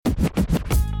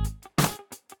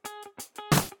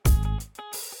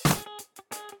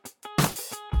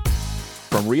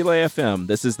From Relay FM,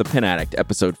 this is The Pen Addict,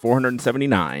 episode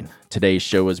 479. Today's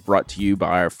show is brought to you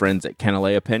by our friends at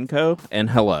Canalea Pen Co.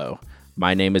 And hello,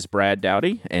 my name is Brad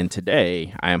Dowdy, and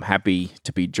today I am happy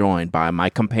to be joined by my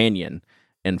companion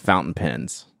in fountain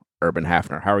pens, Urban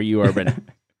Hafner. How are you,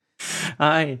 Urban?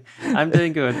 Hi, I'm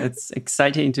doing good. It's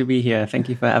exciting to be here. Thank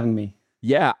you for having me.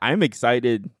 Yeah, I'm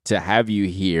excited to have you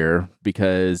here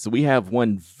because we have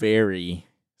one very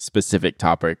specific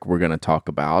topic we're going to talk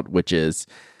about, which is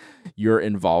your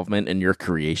involvement in your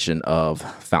creation of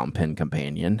Fountain Pen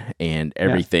Companion and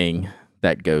everything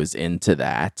that goes into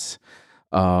that.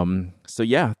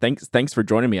 Thanks for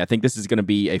joining me. I think this is going to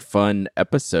be a fun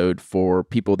episode for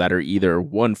people that are either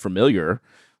one, familiar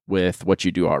with what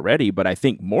you do already, but I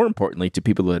think more importantly to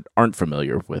people that aren't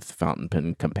familiar with Fountain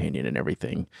Pen Companion and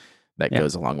everything that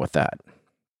goes along with that.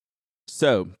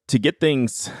 So to get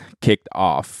things kicked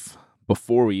off,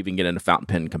 before we even get into Fountain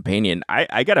Pen Companion,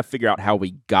 I got to figure out how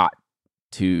we got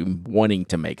to wanting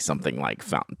to make something like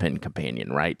Fountain Pen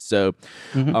Companion, right? So,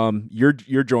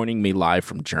 you're joining me live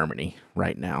from Germany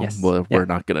right now. Yes.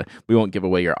 We won't give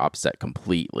away your OPSET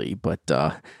completely, but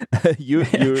you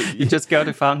just go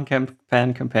to Fountain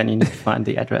Pen Companion to find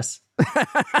the address.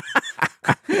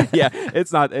 Yeah,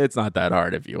 it's not that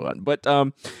hard if you want, but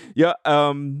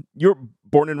you're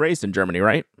born and raised in Germany,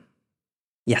 right?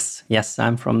 Yes,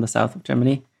 I'm from the south of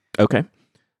Germany. Okay.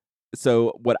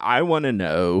 So what I want to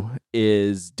know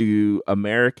is, do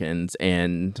Americans,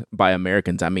 and by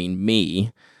Americans I mean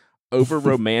me,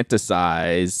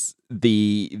 over-romanticize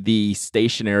the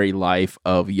stationary life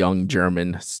of young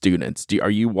German students? Are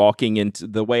you walking into,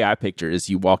 the way I picture is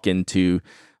you walk into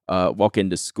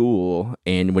school,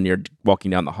 and when you're walking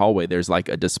down the hallway, there's like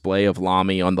a display of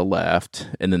Lamy on the left,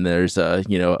 and then there's a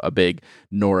big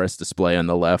Norris display on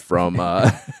the left from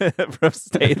from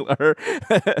Stadler.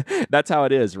 That's how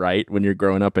it is, right? When you're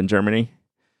growing up in Germany.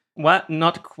 Well,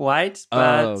 not quite,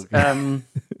 but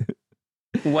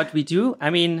what we do. I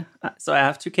mean, so I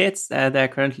have two kids. They're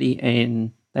currently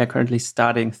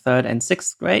starting 3rd and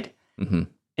 6th grade. Mm-hmm.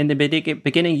 In the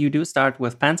beginning, you do start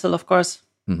with pencil, of course.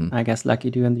 Mm-hmm. I guess like you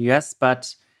do in the US,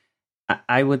 but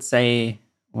I would say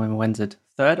when's it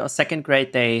 3rd or 2nd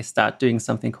grade they start doing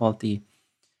something called the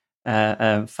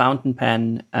fountain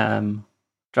pen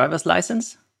driver's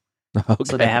license. Okay.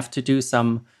 So they have to do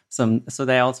some. So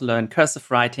they also learn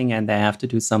cursive writing, and they have to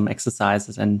do some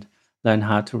exercises and learn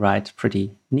how to write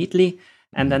pretty neatly,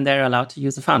 and then they're allowed to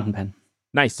use a fountain pen.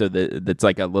 Nice. So that's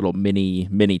like a little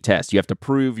mini test. You have to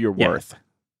prove your worth.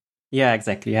 Yeah,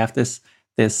 exactly. You have this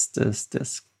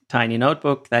tiny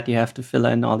notebook that you have to fill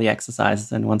in all the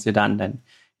exercises, and once you're done, then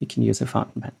you can use a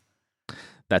fountain pen.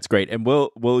 That's great. And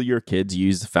will your kids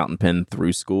use the fountain pen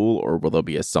through school, or will there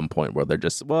be at some point where they're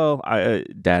just,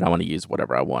 Dad, I want to use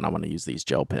whatever I want. I want to use these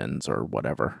gel pens or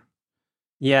whatever.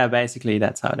 Yeah, basically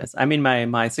that's how it is. I mean, my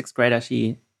 6th grader,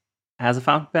 she has a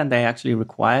fountain pen. They actually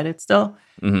required it still,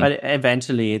 but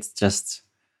eventually it's just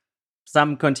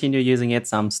some continue using it,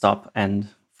 some stop, and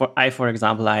for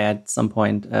example, I at some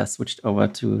point switched over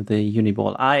to the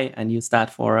Uniball I and used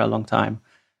that for a long time.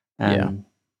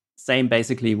 Same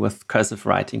basically with cursive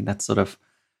writing. That's sort of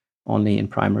only in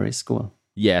primary school.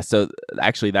 Yeah, so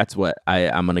actually that's what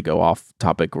I'm going to go off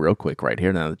topic real quick right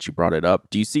here now that you brought it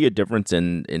up. Do you see a difference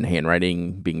in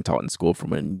handwriting being taught in school from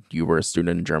when you were a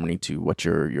student in Germany to what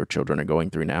your children are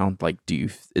going through now? Like,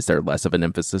 is there less of an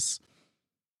emphasis?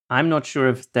 I'm not sure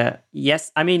if that.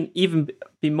 Yes, I mean, even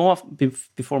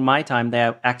before my time,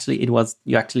 you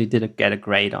actually did get a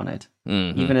grade on it.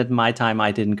 Mm-hmm. Even at my time,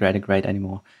 I didn't get a grade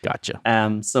anymore. Gotcha.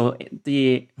 So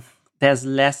there's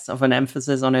less of an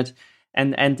emphasis on it,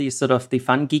 and the sort of the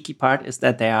fun geeky part is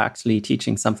that they are actually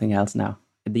teaching something else now.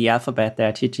 The alphabet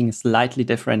they're teaching is slightly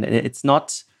different. It's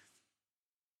not.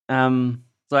 So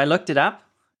I looked it up,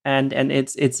 and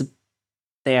it's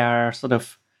they are sort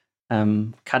of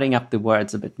cutting up the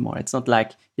words a bit more. It's not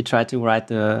like you try to write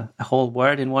a whole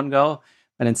word in one go,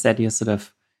 but instead you're sort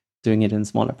of doing it in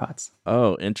smaller parts.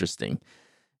 Oh, interesting.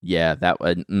 Yeah,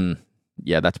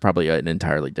 that's probably an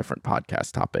entirely different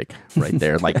podcast topic right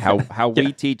there. Like how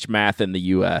we teach math in the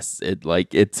US,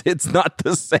 it's not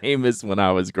the same as when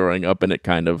I was growing up, and it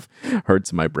kind of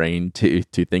hurts my brain to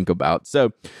think about. So,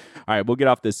 all right, we'll get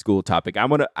off this school topic.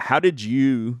 How did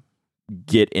you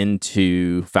get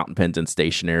into fountain pens and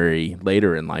stationery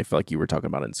later in life? Like you were talking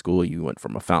about in school, you went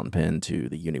from a fountain pen to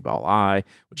the Uniball I,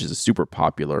 which is a super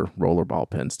popular rollerball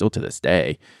pen still to this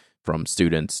day, from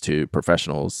students to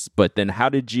professionals. But then how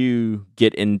did you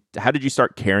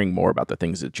start caring more about the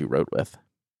things that you wrote with?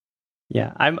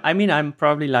 Yeah, I'm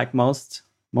probably like most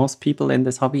people in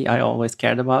this hobby. I always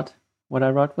cared about what I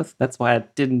wrote with. That's why I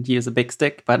didn't use a big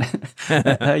stick, but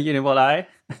a Uniball I.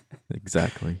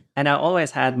 Exactly. And I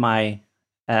always had my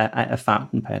a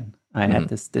fountain pen. I had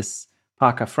this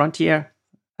Parker Frontier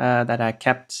that I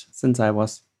kept since I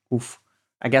was,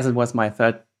 I guess it was my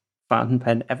third fountain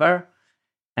pen ever.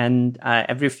 And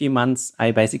every few months,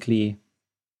 I basically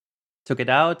took it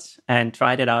out and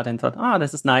tried it out and thought, oh,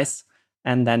 this is nice.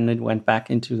 And then it went back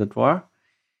into the drawer.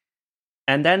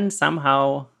 And then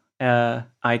somehow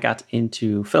I got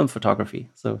into film photography.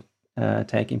 So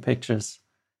taking pictures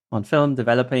on film,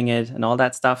 developing it and all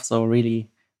that stuff. So really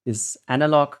this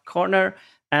analog corner.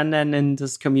 And then in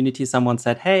this community, someone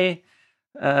said, hey,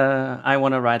 I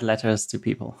want to write letters to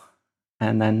people.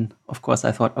 And then, of course,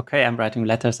 I thought, okay, I'm writing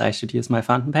letters. I should use my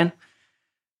fountain pen.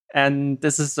 And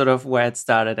this is sort of where it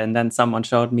started. And then someone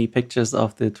showed me pictures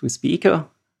of the TWSBI Eco,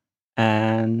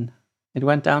 and it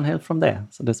went downhill from there.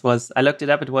 So I looked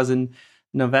it up. It was in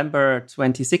November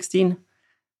 2016.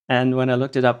 And when I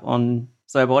looked it up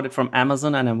so I bought it from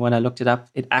Amazon. And then when I looked it up,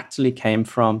 it actually came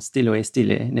from Stilo e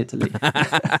Stile in Italy.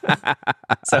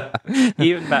 So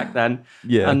even back then,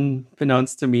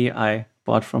 unbeknownst to me, I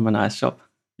bought from a nice shop.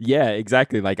 Yeah,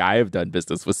 exactly. Like I have done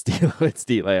business with Stilo and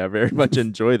Stile. I very much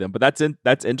enjoy them. But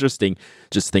that's interesting.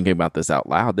 Just thinking about this out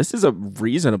loud. This is a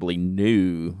reasonably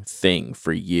new thing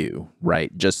for you,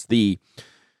 right? Just the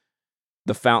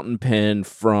fountain pen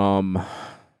from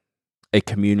a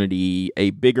community, a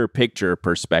bigger picture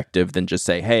perspective than just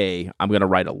say, hey, I'm going to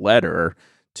write a letter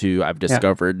to, I've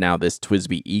discovered now this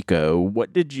TWSBI Eco.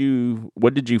 What did you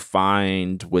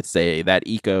find with, say, that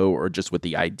Eco, or just with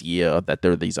the idea that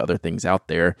there are these other things out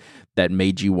there that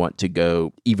made you want to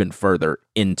go even further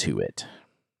into it?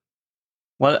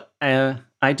 Well,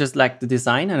 I just liked the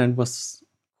design and it was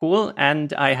cool.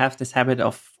 And I have this habit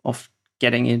of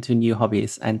getting into new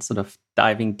hobbies and sort of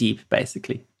diving deep,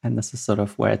 basically. And this is sort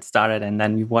of where it started. And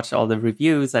then you watch all the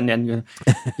reviews, and then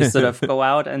you sort of go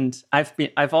out. And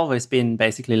I've always been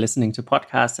basically listening to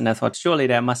podcasts, and I thought surely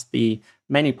there must be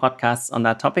many podcasts on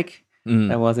that topic.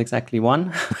 There was exactly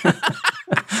one.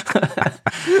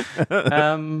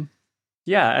 And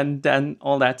then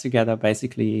all that together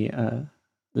basically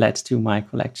led to my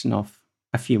collection of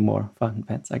a few more fountain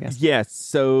pens, I guess. Yeah,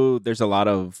 so there's a lot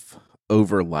of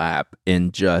overlap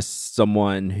in just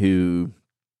someone who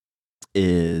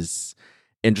is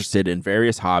interested in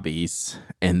various hobbies,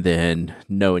 and then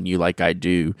knowing you like I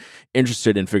do,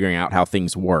 interested in figuring out how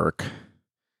things work,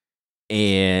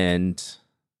 and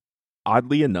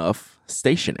oddly enough,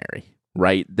 stationary,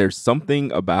 right? There's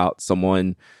something about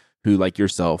someone who, like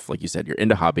yourself, like you said, you're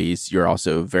into hobbies, you're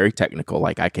also very technical.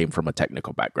 Like I came from a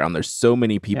technical background. There's so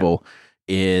many people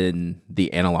in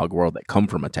the analog world that come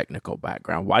from a technical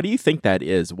background. Why do you think that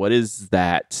is? What is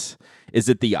that? Is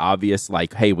it the obvious,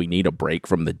 like, hey, we need a break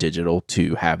from the digital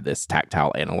to have this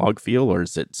tactile analog feel, or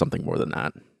is it something more than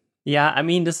that? Yeah, I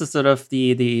mean, this is sort of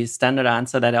the standard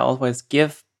answer that I always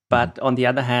give. But on the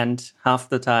other hand, half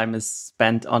the time is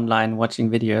spent online watching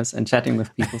videos and chatting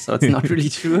with people. So it's not really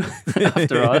true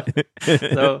after all.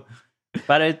 So,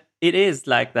 but it is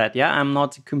like that. Yeah, I'm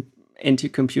not into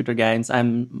computer games.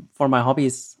 I'm for my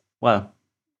hobbies. Well,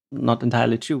 not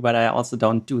entirely true, but I also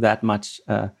don't do that much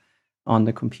on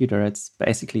the computer. It's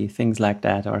basically things like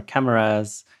that, or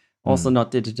cameras, also not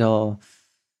digital,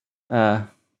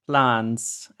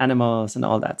 plants, animals, and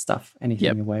all that stuff.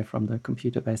 Anything away from the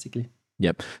computer, basically.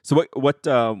 Yep. So what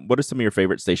are some of your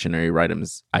favorite stationary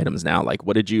items now? Like,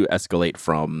 what did you escalate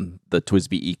from the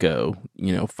TWSBI Eco,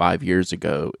 5 years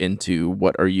ago, into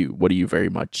what are you very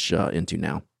much into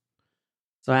now?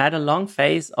 So I had a long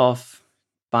phase of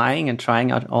buying and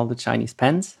trying out all the Chinese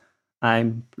pens.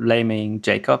 I'm blaming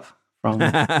Jacob from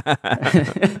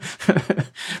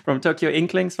from Tokyo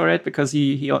Inklings for it, because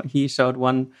he showed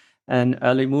an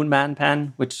early Moonman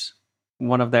pen, which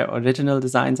one of their original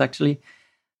designs actually.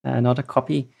 Not a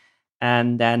copy.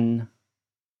 And then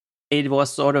it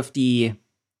was sort of they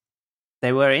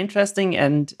were interesting,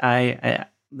 and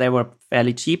they were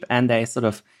fairly cheap, and they sort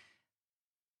of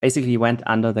basically went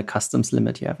under the customs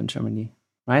limit you have in Germany,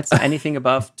 right? So anything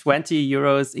above 20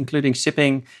 euros, including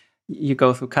shipping, you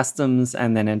go through customs,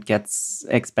 and then it gets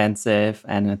expensive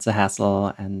and it's a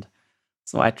hassle. And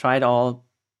so I tried all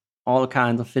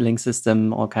kinds of filling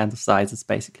system, all kinds of sizes,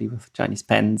 basically, with Chinese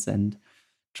pens, and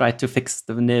tried to fix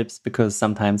the nibs, because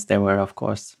sometimes they were, of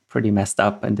course, pretty messed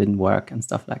up and didn't work and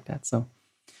stuff like that. So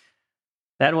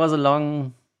that was a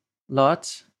long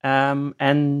lot.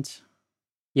 And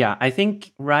yeah, I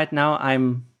think right now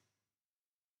I'm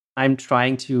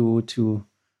trying to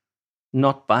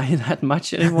not buy that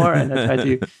much anymore, and I try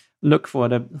to look for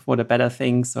the better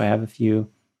things. So I have a few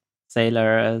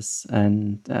Sailors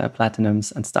and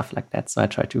Platinums and stuff like that. So I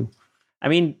try to. I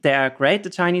mean, they are great, the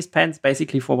Chinese pens,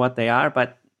 basically for what they are,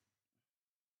 but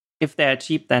if they're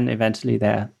cheap, then eventually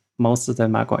most of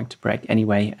them are going to break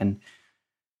anyway, and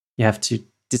you have to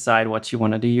decide what you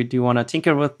want to do. Do you want to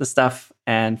tinker with the stuff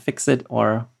and fix it,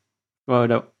 or throw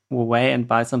it away and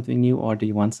buy something new, or do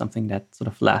you want something that sort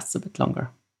of lasts a bit longer?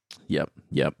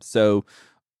 Yep. So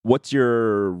what's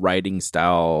your writing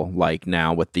style like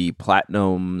now with the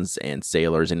platinums and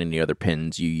sailors and any other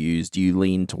pens you use? Do you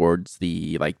lean towards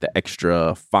the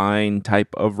extra fine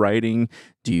type of writing?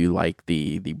 Do you like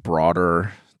the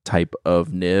broader type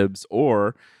of nibs?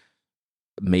 Or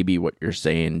maybe what you're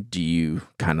saying, do you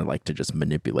kind of like to just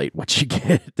manipulate what you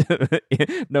get?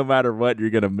 No matter what, you're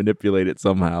going to manipulate it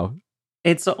somehow.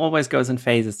 It always goes in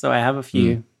phases. So I have a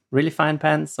few really fine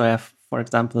pens. So I have, for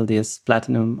example, this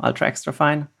Platinum Ultra Extra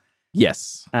Fine.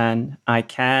 Yes. And I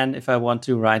can, if I want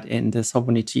to, write in this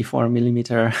Hobony G4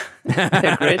 millimeter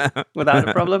grid without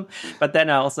a problem. But then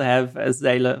I also have a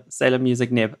Sailor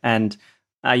Music nib. And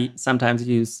I sometimes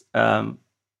use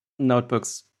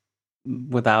notebooks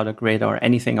without a grid or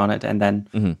anything on it. And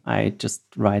then I just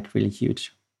write really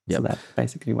huge. Yep. So that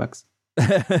basically works.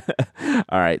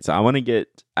 All right. So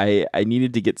I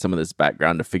needed to get some of this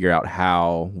background to figure out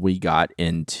how we got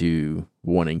into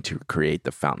wanting to create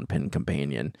the fountain pen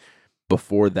companion.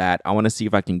 Before that, I want to see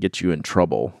if I can get you in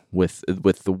trouble with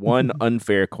the one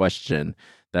unfair question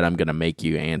that I'm going to make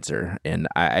you answer. And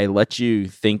I let you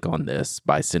think on this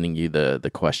by sending you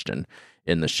the question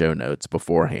in the show notes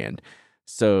beforehand.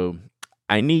 So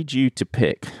I need you to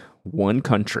pick one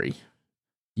country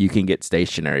you can get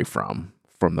stationery from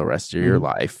the rest of your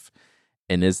life.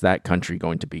 And is that country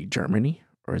going to be Germany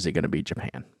or is it going to be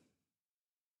Japan?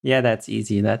 Yeah, that's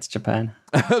easy. That's Japan.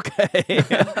 Okay.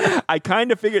 I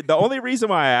kind of figured the only reason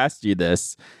why I asked you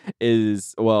this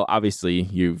is, well, obviously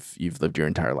you've lived your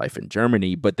entire life in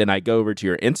Germany, but then I go over to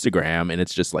your Instagram and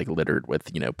it's just like littered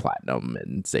with, platinum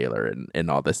and sailor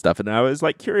and all this stuff. And I was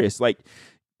like curious, like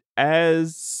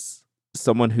as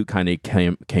someone who kind of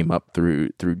came up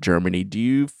through Germany, do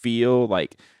you feel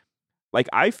like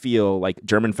I feel like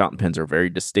German fountain pens are a very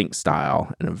distinct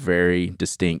style and a very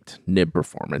distinct nib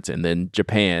performance. And then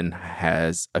Japan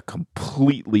has a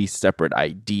completely separate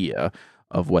idea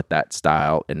of what that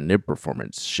style and nib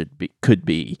performance could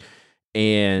be.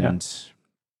 And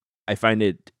I find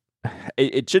it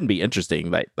shouldn't be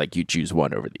interesting like you choose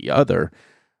one over the other.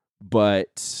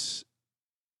 But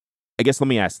I guess let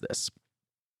me ask this.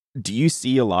 Do you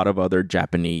see a lot of other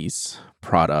Japanese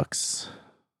products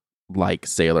like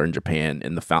Sailor in Japan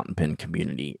in the fountain pen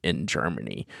community in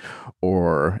Germany?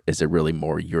 Or is it really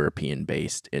more European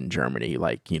based in Germany,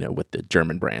 like, with the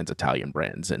German brands, Italian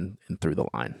brands, and through the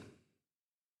line?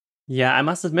 Yeah, I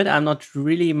must admit, I'm not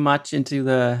really much into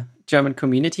the German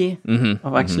community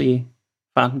of actually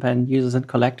fountain pen users and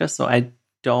collectors, so I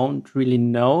don't really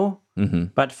know.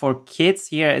 But for kids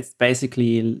here, it's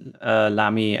basically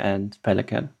Lamy and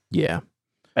Pelican. Yeah.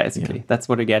 Basically, that's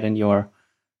what you get in your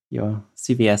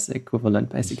CVS equivalent,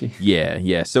 basically.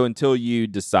 Yeah. So until you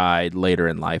decide later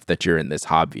in life that you're in this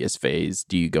hobbyist phase,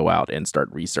 do you go out and start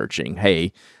researching,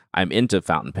 hey, I'm into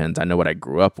fountain pens, I know what I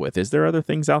grew up with, is there other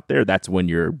things out there? That's when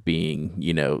you're being,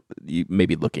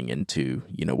 maybe looking into,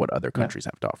 what other countries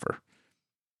have to offer.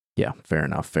 Yeah, fair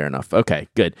enough. Okay,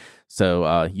 good.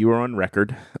 So you are on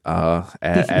record,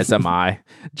 as am I.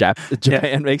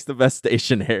 Japan makes the best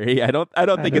stationery. I don't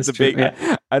think it's a big.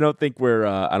 Yeah. I don't think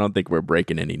we're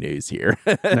breaking any news here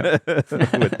with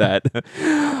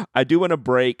that. I do want to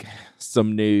break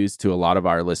some news to a lot of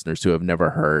our listeners who have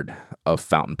never heard of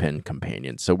fountain pen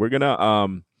companions. So we're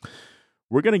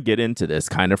gonna get into this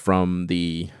kind of from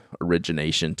the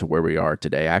origination to where we are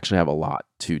today. I actually have a lot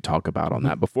to talk about on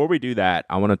that. Before we do that,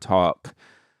 I want to talk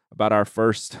about our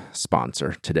first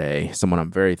sponsor today, someone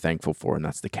I'm very thankful for, and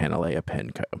that's the Kanilea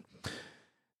Pen Co.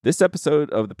 This episode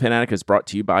of The Pen Addict is brought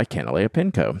to you by Kanilea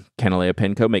Pen Co. Kanilea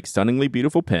Pen Co. makes stunningly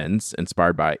beautiful pens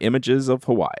inspired by images of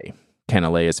Hawaii.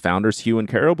 Kanilea's founders, Hugh and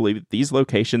Carol, believe that these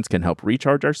locations can help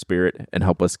recharge our spirit and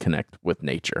help us connect with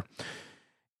nature.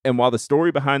 And while the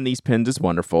story behind these pens is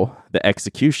wonderful, the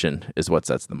execution is what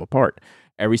sets them apart.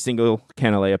 Every single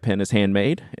Kanilea pen is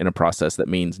handmade in a process that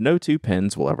means no two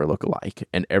pens will ever look alike,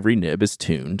 and every nib is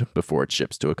tuned before it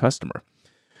ships to a customer.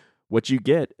 What you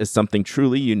get is something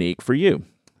truly unique for you.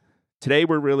 Today,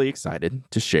 we're really excited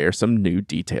to share some new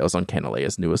details on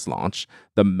Kanilea's newest launch,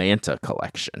 the Manta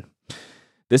Collection.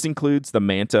 This includes the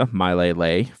Manta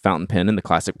Mailele fountain pen in the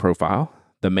classic profile,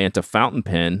 the Manta fountain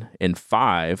pen in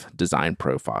 5 design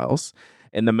profiles,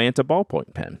 and the Manta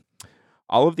ballpoint pen.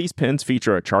 All of these pens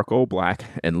feature a charcoal black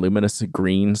and luminous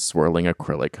green swirling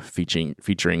acrylic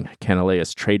featuring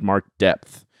Kanilea's trademark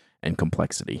depth and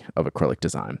complexity of acrylic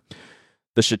design.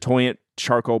 The chatoyant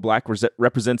charcoal black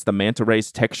represents the manta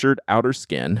ray's textured outer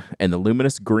skin, and the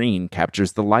luminous green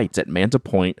captures the lights at Manta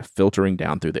Point filtering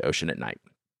down through the ocean at night.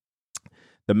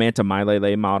 The Manta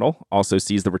Mailele model also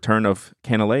sees the return of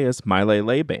Canalea's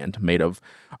Mailele band made of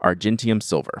argentium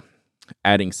silver,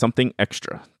 adding something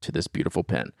extra to this beautiful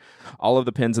pen. All of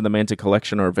the pens in the Manta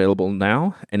collection are available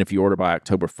now, and if you order by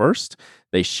October 1st,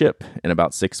 they ship in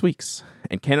about 6 weeks.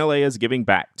 And Canalea is giving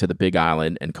back to the Big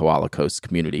Island and Koala Coast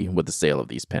community with the sale of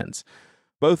these pens.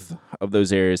 Both of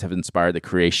those areas have inspired the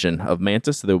creation of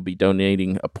Manta, so they will be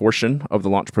donating a portion of the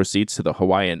launch proceeds to the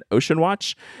Hawaiian Ocean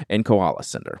Watch and Koala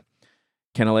Center.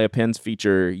 Canalea pens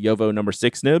feature Yovo number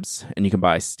 6 nibs, and you can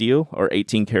buy steel or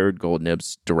 18-karat gold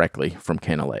nibs directly from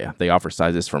Canalea. They offer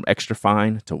sizes from extra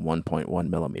fine to 1.1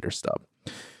 millimeter stub.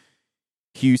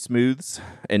 Hue smooths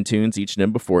and tunes each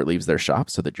nib before it leaves their shop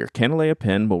so that your Canalea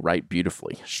pen will write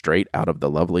beautifully, straight out of the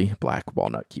lovely black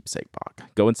walnut keepsake box.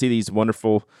 Go and see these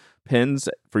wonderful pens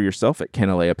for yourself at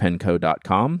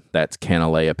CanaleaPenCo.com. That's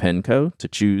Canalea Penco to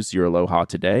choose your Aloha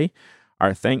today.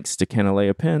 Our thanks to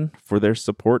Canalea Pen for their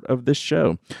support of this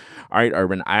show. All right,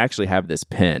 Urban, I actually have this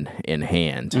pen in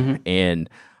hand, and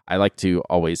I like to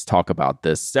always talk about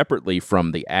this separately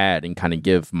from the ad and kind of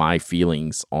give my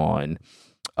feelings on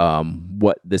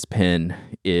what this pen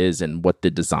is and what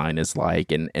the design is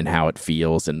like and how it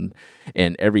feels and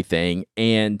everything.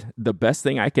 And the best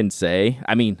thing I can say,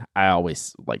 I mean, I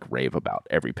always like rave about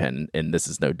every pen, and this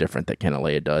is no different that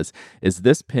Canalea does, is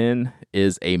this pen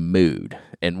is a mood.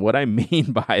 And what I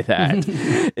mean by that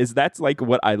is that's like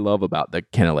what I love about the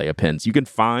Canalea pens. You can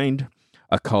find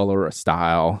a color, a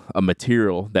style, a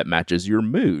material that matches your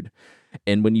mood.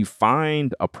 And when you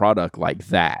find a product like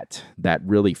that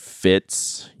really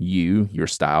fits you, your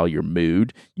style, your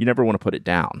mood, you never want to put it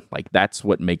down. Like, that's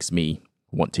what makes me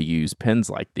want to use pens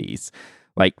like these.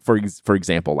 Like, for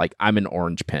example, like, I'm an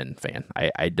orange pen fan.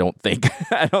 I don't think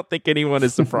anyone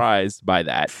is surprised by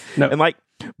that. No. And like,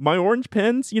 my orange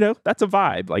pens, that's a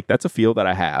vibe. Like, that's a feel that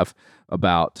I have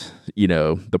about,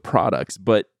 the products.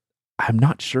 But I'm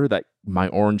not sure that my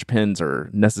orange pens are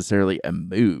necessarily a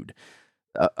mood.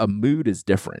 A mood is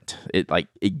different.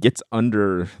 It gets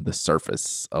under the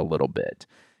surface a little bit.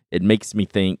 It makes me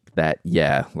think that,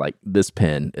 like, this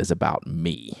pen is about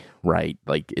me, right?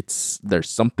 Like, there's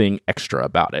something extra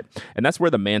about it. And that's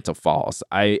where the Manta falls.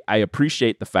 I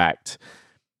appreciate the fact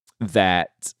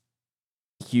that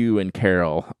Hugh and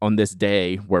Carol, on this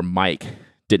day where Mike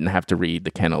didn't have to read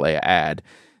the Canalea ad,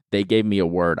 they gave me a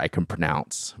word I can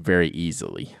pronounce very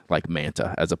easily, like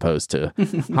Manta, as opposed to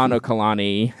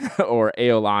Hanokalani or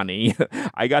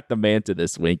Aolani. I got the Manta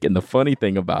this week, and the funny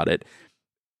thing about it,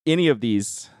 any of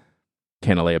these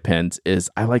Canalea pens is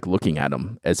I like looking at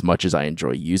them as much as I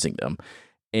enjoy using them.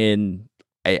 And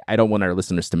I don't want our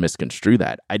listeners to misconstrue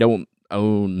that. I don't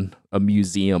own a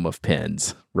museum of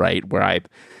pens, right, where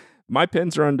my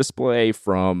pens are on display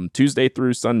from Tuesday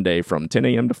through Sunday from 10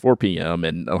 a.m. to 4 p.m.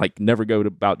 and like never go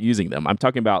about using them. I'm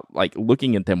talking about like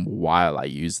looking at them while I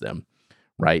use them,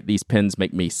 right? These pens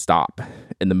make me stop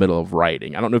in the middle of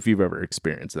writing. I don't know if you've ever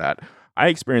experienced that. I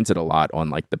experience it a lot on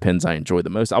like the pens I enjoy the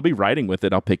most. I'll be writing with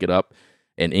it. I'll pick it up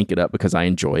and ink it up because I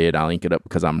enjoy it. I'll ink it up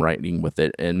because I'm writing with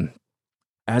it. And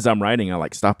as I'm writing, I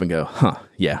like stop and go,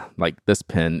 yeah, like this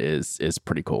pen is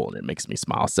pretty cool and it makes me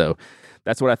smile. So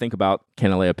that's what I think about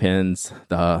Canalea pens.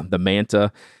 The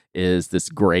Manta is this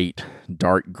great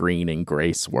dark green and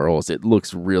gray swirls. It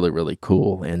looks really, really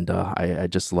cool. And I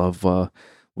just love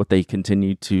what they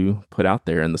continue to put out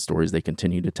there and the stories they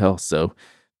continue to tell. So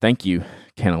thank you,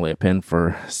 Canalea pen,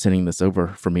 for sending this over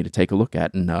for me to take a look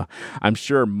at. And I'm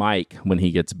sure Mike, when he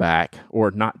gets back,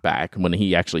 or not back, when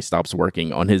he actually stops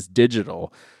working on his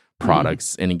digital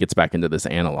products and he gets back into this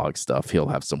analog stuff, he'll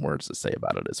have some words to say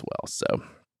about it as well. So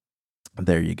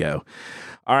there you go.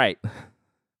 All right.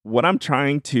 What I'm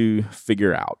trying to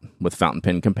figure out with Fountain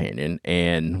Pen Companion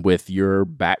and with your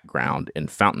background in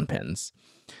fountain pens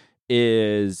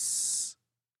is,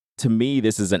 to me,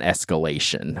 this is an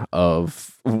escalation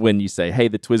of when you say, hey,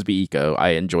 the TWSBI Eco,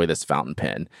 I enjoy this fountain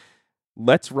pen.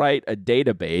 Let's write a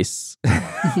database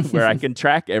where I can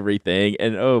track everything.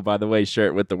 And, oh, by the way, share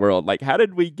it with the world. Like, how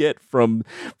did we get from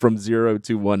 0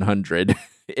 to 100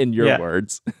 in your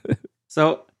words?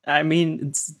 So, I mean,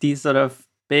 it's the sort of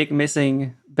big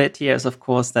missing bit here is, of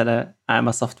course, that I'm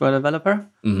a software developer.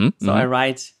 I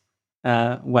write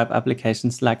web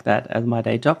applications like that as my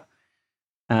day job.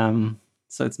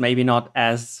 So it's maybe not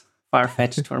as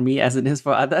far-fetched for me as it is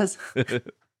for others.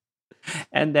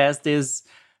 And there's this,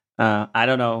 I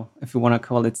don't know if you want to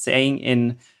call it saying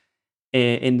in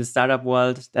the startup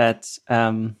world that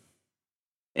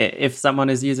if someone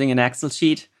is using an Excel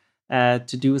sheet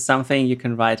to do something, you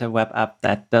can write a web app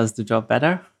that does the job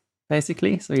better,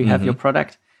 basically. So you have your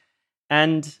product.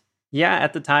 And yeah,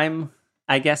 at the time,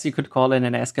 I guess you could call it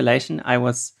an escalation. I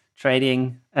was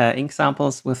trading ink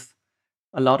samples with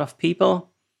a lot of people.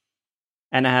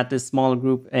 And I had this small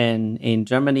group in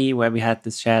Germany where we had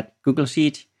this shared Google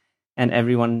Sheet, and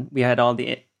we had all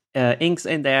the inks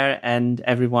in there, and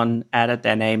everyone added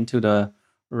their name to the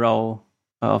row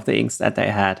of the inks that they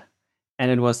had. And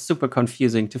it was super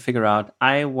confusing to figure out,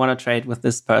 I want to trade with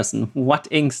this person. What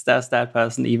inks does that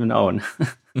person even own?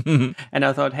 And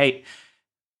I thought, hey,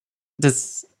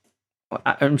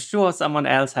 I'm sure someone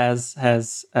else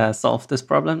has solved this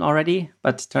problem already,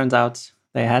 but turns out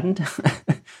they hadn't.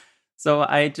 So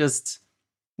I just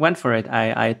went for it.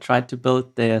 I tried to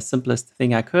build the simplest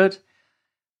thing I could.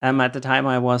 At the time,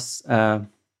 I was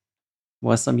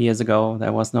some years ago.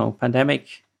 There was no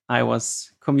pandemic. I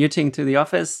was commuting to the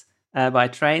office by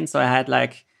train, so I had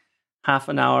like half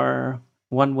an hour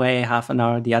one way, half an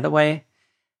hour the other way,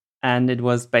 and it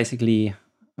was basically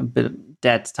a bit of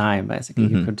dead time. Basically,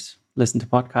 you could listen to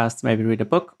podcasts, maybe read a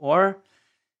book, or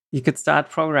you could start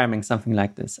programming something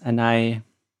like this. And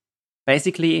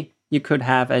you could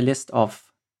have a list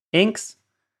of inks,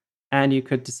 and you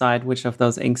could decide which of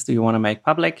those inks do you want to make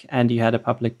public, and you had a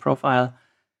public profile.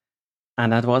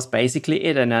 And that was basically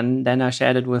it. And then I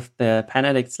shared it with the Pen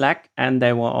Addict Slack, and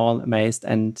they were all amazed.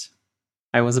 And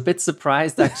I was a bit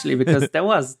surprised, actually, because there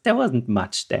wasn't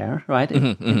much there, right?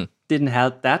 It didn't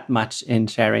help that much in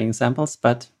sharing samples,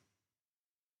 but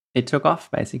it took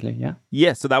off, basically, yeah.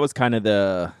 Yeah, so that was kind of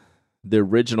the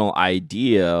original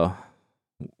idea.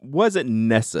 Wasn't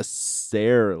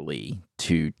necessarily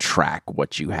to track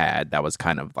what you had. That was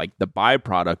kind of like the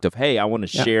byproduct of, hey, I want to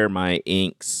share my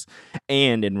inks,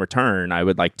 and in return, I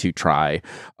would like to try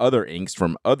other inks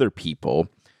from other people.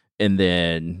 And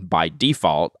then by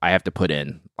default, I have to put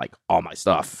in like all my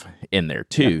stuff in there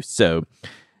too. Yeah. So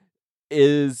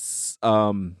is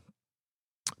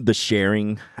the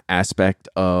sharing aspect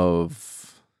of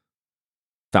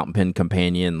Fountain Pen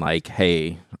Companion, like,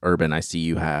 hey, Urban, I see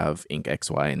you have ink X,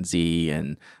 Y, and Z,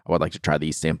 and I would like to try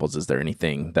these samples. Is there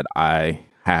anything that I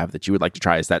have that you would like to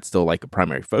try? Is that still like a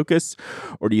primary focus?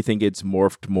 Or do you think it's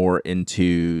morphed more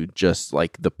into just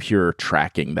like the pure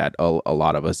tracking that a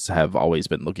lot of us have always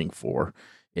been looking for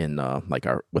in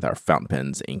with our fountain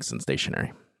pens, inks, and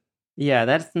stationery? Yeah,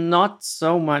 that's not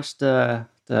so much the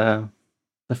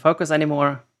focus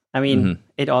anymore. I mean,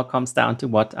 it all comes down to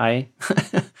what I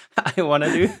want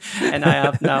to do. And I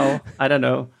have now, I don't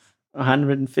know,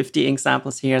 150 ink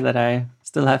samples here that I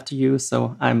still have to use.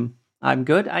 So I'm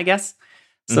good, I guess.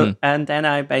 So and then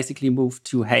I basically moved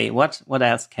to, hey, what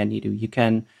else can you do? You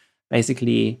can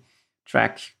basically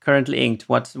track currently inked.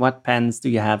 What pens do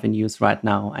you have in use right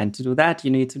now? And to do that,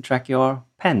 you need to track your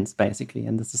pens, basically.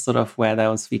 And this is sort of where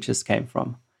those features came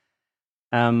from.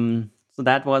 So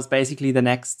that was basically the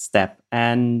next step.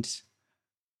 And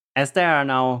as there are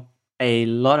now a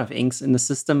lot of inks in the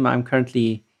system, I'm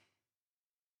currently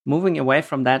moving away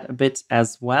from that a bit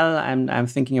as well. I'm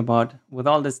thinking about, with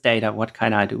all this data, what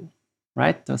can I do,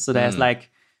 right? So there's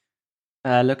like,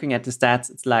 looking at the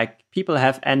stats, it's like people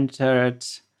have entered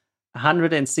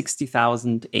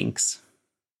 160,000 inks.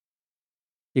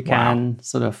 You can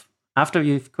sort of, after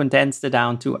you've condensed it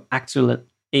down to actual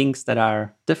inks that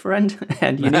are different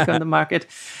and unique on the market,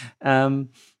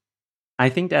 I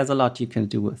think there's a lot you can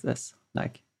do with this.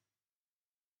 Like,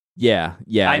 yeah.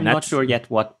 I'm not sure yet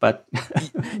what, but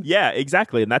yeah,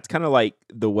 exactly. And that's kind of like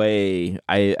the way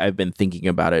I've been thinking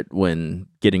about it when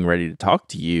getting ready to talk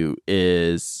to you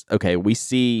is, okay, we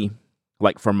see,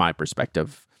 like from my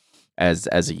perspective as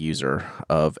a user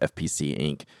of FPC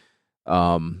Ink,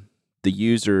 the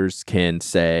users can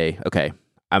say, okay,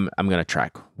 I'm going to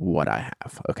track what I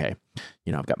have. Okay,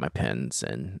 I've got my pens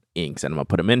and inks, and I'm going to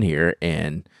put them in here.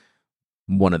 And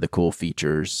one of the cool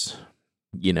features,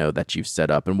 that you've set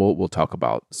up, and we'll talk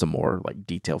about some more like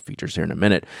detailed features here in a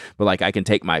minute. But like, I can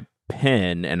take my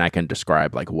pen and I can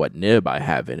describe like what nib I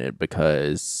have in it,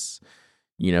 because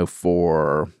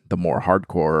for the more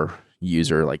hardcore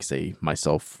user, like say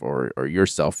myself or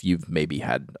yourself, you've maybe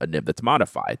had a nib that's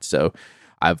modified. So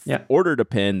I've ordered a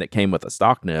pen that came with a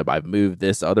stock nib. I've moved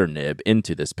this other nib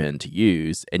into this pen to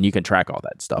use, and you can track all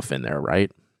that stuff in there, right?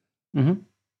 Mm-hmm.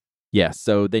 Yeah.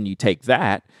 So then you take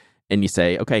that and you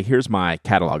say, okay, here's my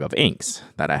catalog of inks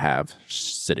that I have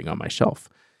sitting on my shelf.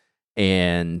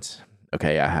 And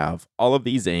okay, I have all of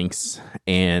these inks,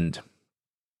 and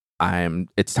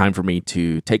it's time for me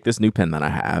to take this new pen that I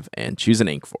have and choose an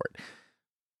ink for it.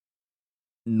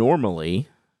 Normally,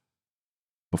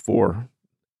 before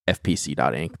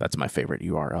fpc.ink, that's my favorite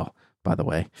URL, by the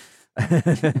way.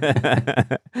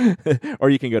 Or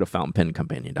you can go to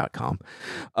fountainpencompanion.com.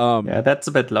 Yeah, that's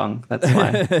a bit long. That's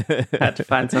why I had to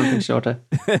find something shorter.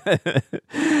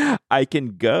 I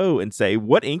can go and say,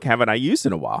 what ink haven't I used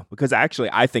in a while? Because actually,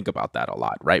 I think about that a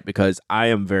lot, right? Because I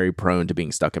am very prone to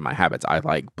being stuck in my habits. I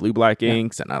like blue-black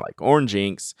inks and I like orange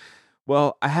inks.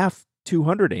 Well, I have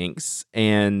 200 inks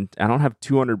and I don't have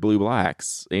 200 blue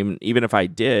blacks. Even if I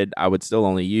did, I would still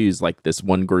only use like this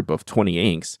one group of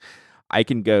 20 inks. I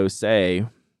can go say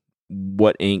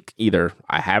what ink either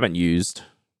I haven't used,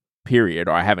 period,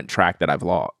 or I haven't tracked that I've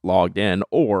logged in,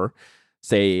 or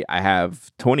say I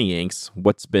have 20 inks.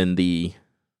 What's been the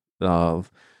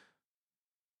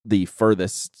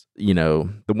furthest,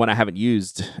 the one I haven't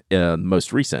used,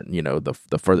 most recent,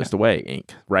 the furthest away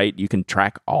ink, right? You can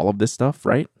track all of this stuff,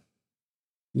 right?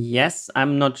 Yes,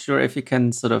 I'm not sure if you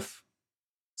can sort of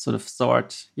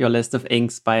sort your list of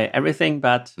inks by everything,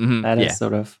 but that is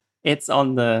sort of, it's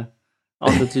on the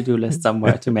to-do list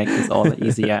somewhere to make this all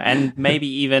easier. And maybe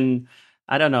even,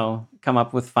 I don't know, come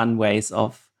up with fun ways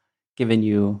of giving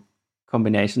you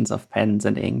combinations of pens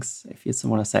and inks. If you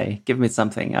want to say, give me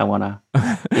something I want to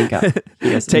ink up.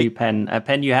 Here's a new pen, a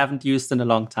pen you haven't used in a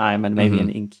long time, and maybe an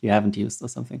ink you haven't used or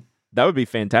something. That would be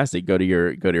fantastic. Go to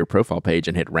your profile page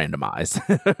and hit randomize.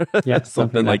 Yeah,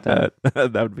 something like that.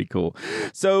 That would be cool.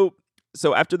 So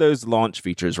after those launch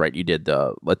features, right? You did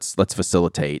the let's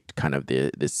facilitate kind of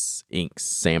this ink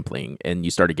sampling, and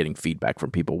you started getting feedback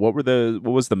from people. What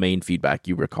was the main feedback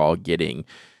you recall getting,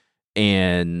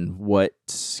 and what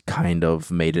kind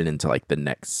of made it into like the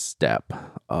next step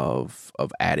of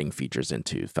adding features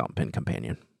into Fountain Pen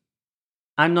Companion?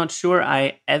 I'm not sure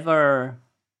I ever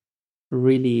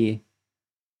really,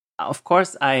 of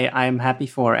course I'm happy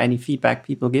for any feedback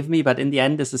people give me, but in the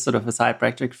end this is sort of a side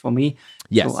project for me.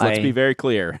 Yes, so let's be very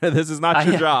clear. This is not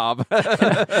your job.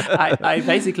 I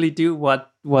basically do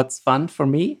what's fun for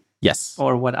me. Yes.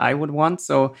 Or what I would want.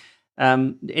 So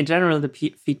in general the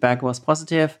feedback was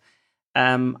positive.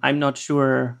 I'm not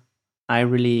sure I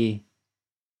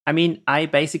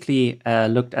basically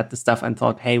looked at the stuff and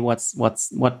thought, hey, what is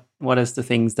the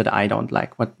things that I don't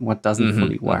like? What doesn't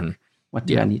fully work? What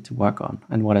do I need to work on?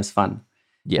 And what is fun?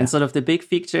 Yeah. And sort of the big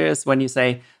feature is when you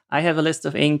say, I have a list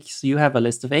of inks, you have a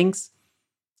list of inks,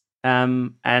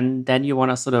 and then you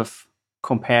want to sort of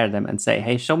compare them and say,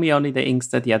 hey, show me only the inks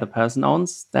that the other person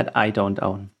owns that I don't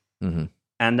own. Mm-hmm.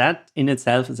 And that in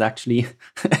itself is actually,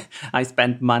 I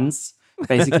spent months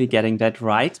basically getting that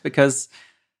right, because,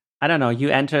 I don't know, you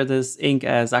enter this ink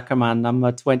as Ackermann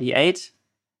number 28,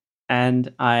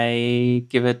 and I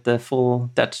give it the full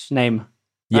Dutch name,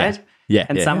 right? Yeah.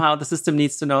 And somehow the system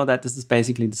needs to know that this is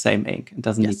basically the same ink. It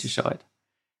doesn't need to show it.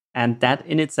 And that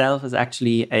in itself is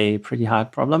actually a pretty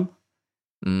hard problem.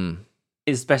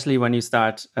 Especially when you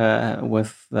start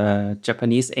with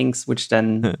Japanese inks, which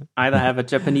then either have a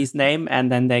Japanese name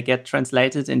and then they get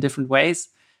translated in different ways,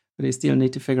 but you still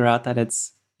need to figure out that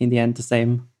it's in the end the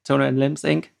same toner and limbs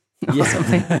ink or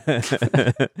something.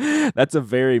 That's a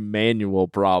very manual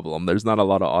problem. There's not a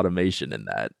lot of automation in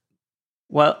that.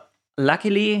 Well,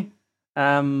 luckily,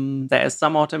 there is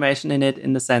some automation in it,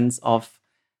 in the sense of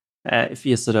if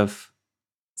you sort of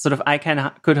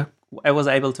I was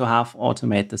able to half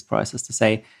automate this process to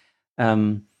say,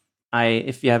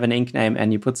 if you have an ink name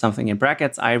and you put something in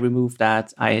brackets, I remove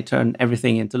that. I turn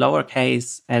everything into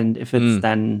lowercase, and if it's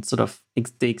then sort of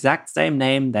the exact same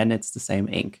name, then it's the same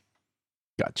ink.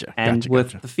 Gotcha. And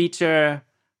with the feature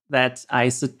that I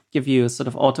give you sort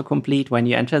of autocomplete when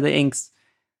you enter the inks,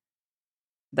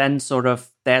 then sort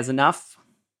of there's enough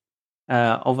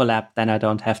overlap, then I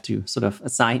don't have to sort of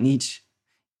assign each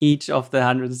of the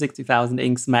 160,000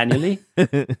 inks manually.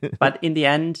 But in the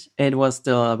end, it was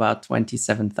still about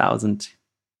 27,000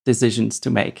 decisions to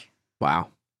make. Wow.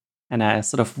 And I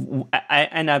sort of,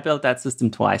 I built that system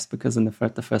twice, because in the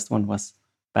first one was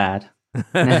bad.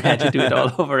 And I had to do it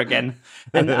all over again.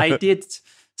 And I did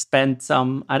spend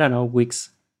some, I don't know, weeks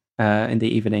in the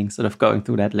evening sort of going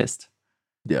through that list.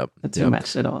 Yep. To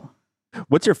match it all.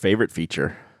 What's your favorite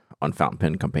feature on Fountain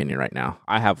Pen Companion right now?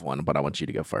 I have one, but I want you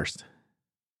to go first.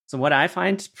 So what I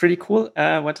find pretty cool,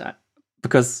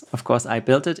 because of course I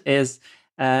built it, is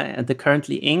the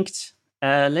currently inked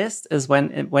list is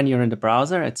when you're in the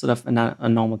browser, it's sort of a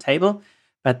normal table.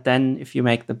 But then if you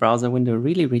make the browser window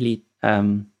really, really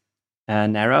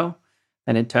narrow,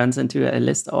 then it turns into a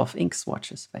list of ink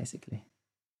swatches, basically.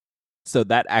 So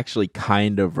that actually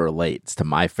kind of relates to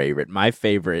my favorite. My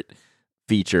favorite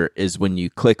feature is when you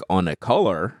click on a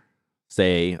color,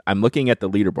 say, I'm looking at the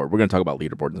leaderboard. We're going to talk about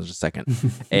leaderboard in just a second.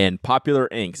 And popular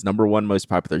inks, number one most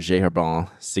popular, J. Herbin,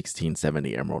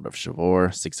 1670 Emerald of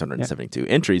Chivor, 672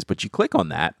 entries. But you click on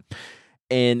that,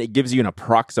 and it gives you an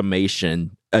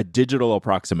approximation, a digital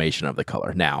approximation of the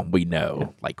color. Now we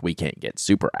know, like, we can't get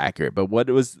super accurate, but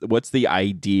what's the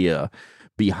idea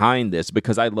behind this?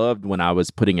 Because I loved when I was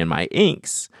putting in my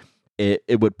inks,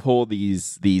 it would pull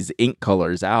these ink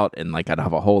colors out, and like I'd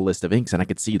have a whole list of inks, and I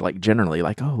could see like generally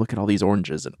like, oh, look at all these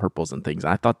oranges and purples and things.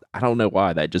 And I thought, I don't know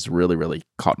why, that just really, really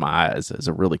caught my eyes as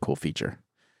a really cool feature.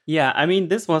 Yeah, I mean,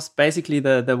 this was basically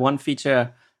the one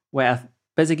feature where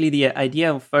basically the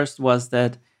idea first was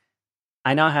that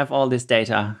I now have all this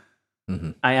data.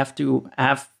 Mm-hmm. I have to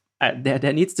have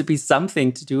there needs to be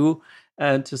something to do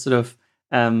to sort of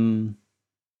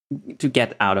to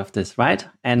get out of this, right?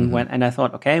 And I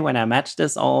thought, okay, when I match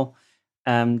this all,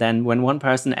 then when one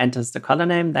person enters the color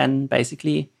name, then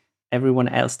basically everyone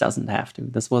else doesn't have to.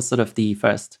 This was sort of the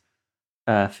first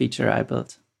feature I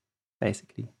built,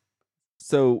 basically.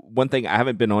 So one thing, I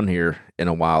haven't been on here in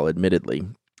a while, admittedly,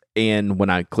 and when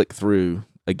I click through,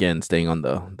 again, staying on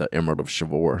the Emerald of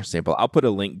Chivor sample, I'll put a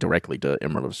link directly to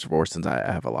Emerald of Chivor since I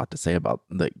have a lot to say about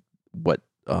what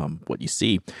you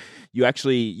see.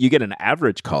 You get an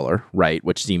average color, right,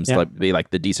 which seems like be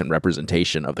like the decent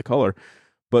representation of the color.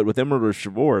 But with Emerald of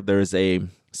Chivor, there's a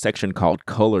section called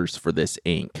Colors for this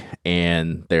ink,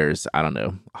 and there's, I don't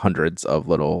know, hundreds of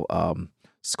little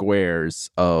squares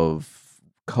of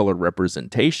color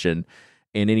representation.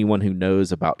 And anyone who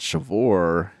knows about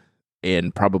Chivor,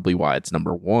 and probably why it's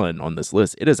number one on this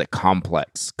list, it is a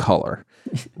complex color,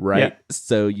 right?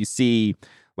 So you see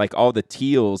like all the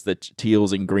teals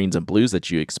and greens and blues that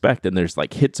you expect, and there's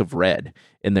like hits of red,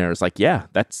 and there's like,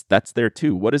 that's there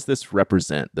too. What does this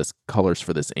represent, this colors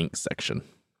for this ink section?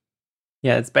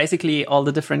 Yeah, it's basically all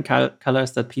the different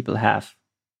colors that people have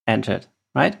entered,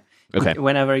 right? Okay.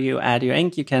 Whenever you add your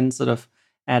ink, you can sort of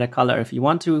add a color if you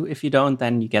want to. If you don't,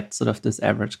 then you get sort of this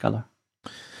average color.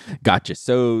 Gotcha.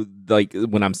 So like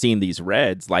when I'm seeing these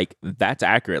reds, like that's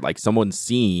accurate. Like someone's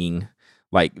seeing,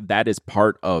 like that is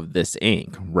part of this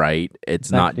ink, right? It's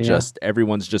exactly, not just,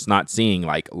 everyone's just not seeing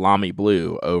like Lamy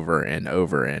blue over and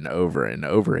over and over and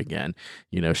over again.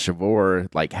 You know,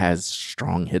 Chivor like has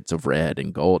strong hits of red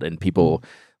and gold, and people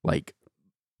like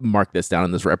mark this down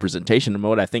in this representation. And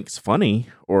what I think is funny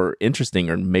or interesting,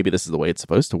 or maybe this is the way it's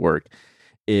supposed to work,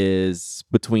 is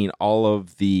between all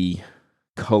of the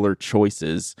color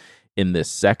choices in this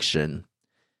section,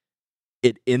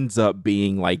 it ends up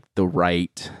being like the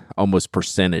right almost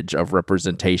percentage of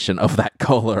representation of that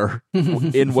color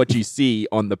in what you see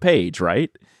on the page, right?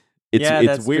 It's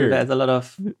that's weird. True. There's a lot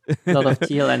of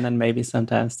teal, and then maybe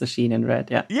sometimes the sheen in red.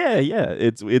 Yeah.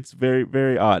 It's very,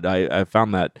 very odd. I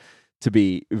found that to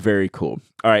be very cool.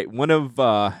 All right, one of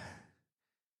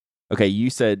okay, you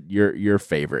said your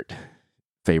favorite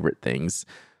things.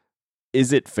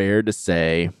 Is it fair to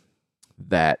say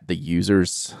that the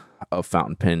users of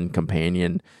Fountain Pen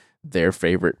Companion, their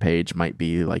favorite page might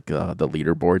be like the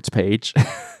leaderboards page?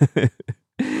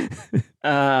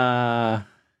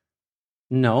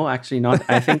 No, actually not.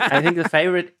 I think the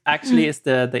favorite actually is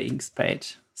the inks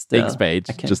page. Still, inks page,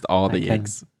 just all the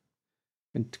inks.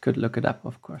 Could look it up,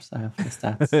 of course. I have the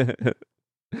stats.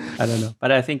 I don't know,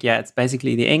 but I think it's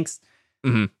basically the inks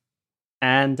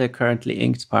and the currently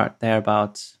inked part. They're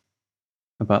about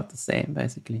the same,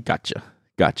 basically. Gotcha.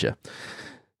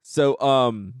 So,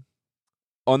 on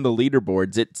the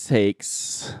leaderboards, it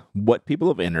takes what people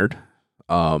have entered,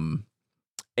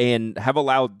 and have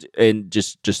allowed, and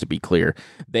just to be clear,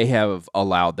 they have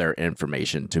allowed their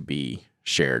information to be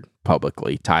shared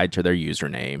publicly, tied to their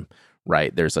username,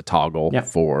 right? There's a toggle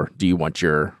for, do you want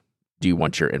your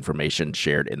information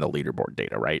shared in the leaderboard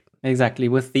data, right? Exactly,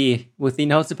 with the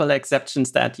notable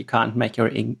exceptions that you can't make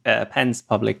your pens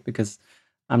public, because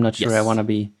I'm not sure I want to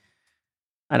be,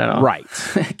 I don't know, right?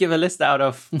 Give a list out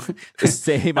of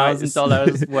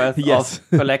 $1,000 worth of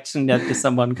collection that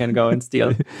someone can go and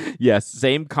steal. Yes,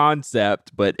 same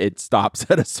concept, but it stops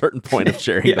at a certain point of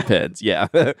sharing the pens. Yeah.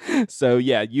 So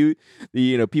you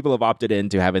know, people have opted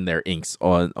into having their inks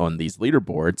on these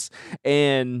leaderboards,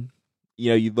 and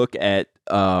you look at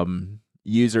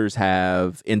users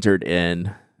have entered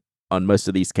in, on most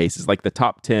of these cases, like the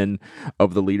top 10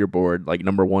 of the leaderboard, like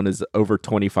number 1 is over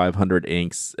 2,500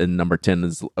 inks, and number 10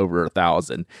 is over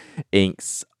 1,000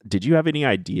 inks. Did you have any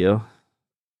idea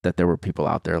that there were people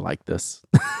out there like this?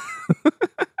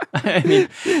 I mean,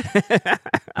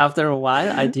 after a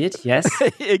while, I did, yes.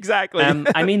 Exactly.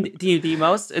 I mean, the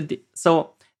most...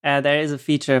 there is a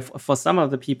feature for some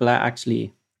of the people I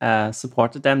actually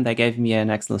supported them. They gave me an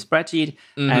Excel spreadsheet,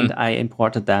 and I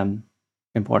imported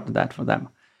that for them.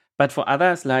 But for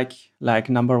others, like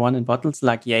number 1 in bottles,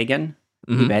 like Jagan,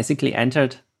 he basically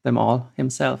entered them all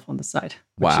himself on the site.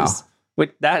 Wow.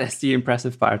 That is the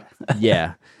impressive part.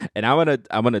 Yeah. And I want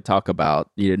to talk about,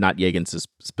 not Jagan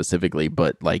specifically,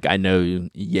 but like I know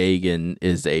Jagan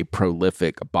is a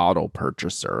prolific bottle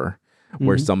purchaser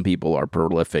where some people are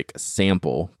prolific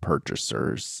sample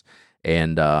purchasers.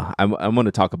 And I want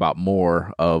to talk about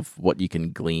more of what you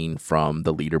can glean from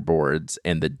the leaderboards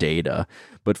and the data.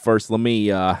 But first, let me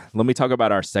talk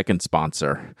about our second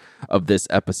sponsor of this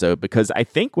episode, because I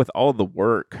think with all the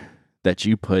work that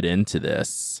you put into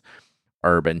this,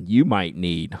 Urban, you might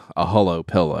need a Hello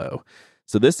pillow.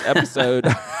 So this episode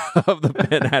of The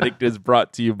Pen Addict is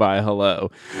brought to you by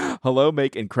Hello. Hello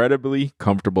make incredibly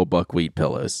comfortable buckwheat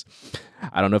pillows.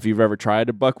 I don't know if you've ever tried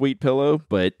a buckwheat pillow,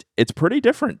 but it's pretty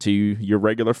different to your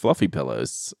regular fluffy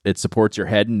pillows. It supports your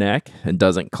head and neck and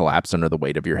doesn't collapse under the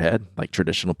weight of your head like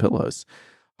traditional pillows.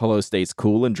 Hello stays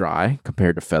cool and dry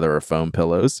compared to feather or foam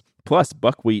pillows. Plus,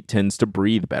 buckwheat tends to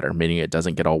breathe better, meaning it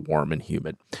doesn't get all warm and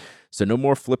humid. So no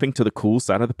more flipping to the cool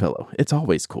side of the pillow. It's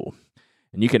always cool.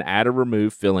 And you can add or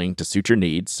remove filling to suit your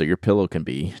needs so your pillow can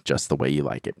be just the way you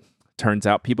like it. Turns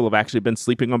out people have actually been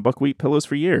sleeping on buckwheat pillows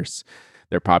for years.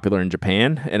 They're popular in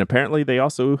Japan, and apparently they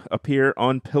also appear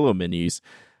on pillow menus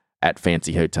at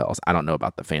fancy hotels. I don't know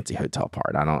about the fancy hotel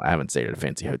part. I haven't stayed at a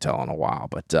fancy hotel in a while,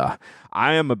 but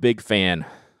I am a big fan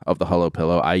of the Hello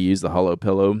pillow. I use the Hello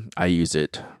pillow. I use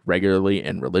it regularly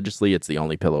and religiously. It's the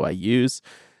only pillow I use.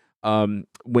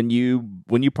 When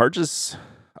you purchase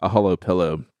a Hello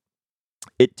pillow,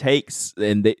 it takes,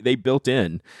 and they built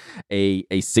in a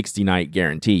 60-night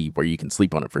guarantee where you can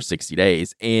sleep on it for 60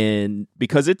 days. And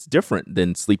because it's different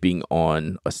than sleeping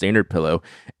on a standard pillow,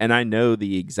 and I know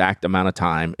the exact amount of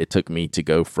time it took me to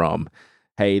go from,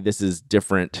 hey, this is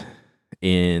different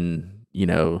in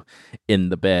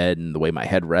the bed and the way my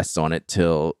head rests on it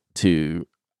to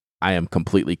I am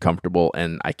completely comfortable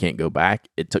and I can't go back.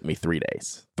 It took me 3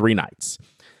 days, 3 nights.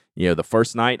 The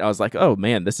first night I was like, oh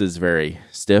man, this is very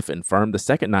stiff and firm. The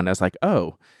second night I was like,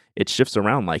 oh, it shifts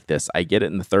around like this. I get it.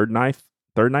 In the third night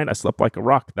I slept like a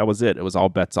rock. That was it. It was all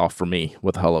bets off for me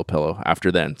with Hello pillow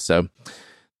after then. So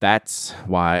that's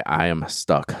why I am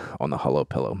stuck on the Hello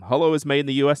pillow. Hello is made in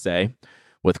the USA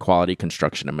with quality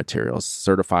construction and materials.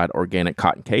 Certified organic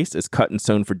cotton case is cut and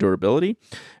sewn for durability,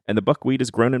 and the buckwheat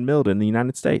is grown and milled in the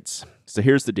United States. So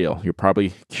here's the deal. You're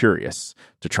probably curious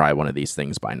to try one of these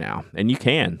things by now, and you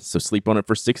can. So sleep on it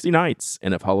for 60 nights,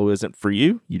 and if Hello isn't for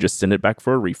you, you just send it back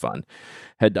for a refund.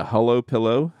 Head to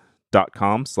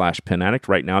hellopillow.com/penaddict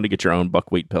right now to get your own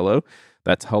buckwheat pillow.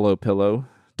 That's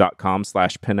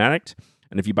hellopillow.com/penaddict.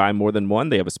 And if you buy more than one,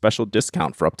 they have a special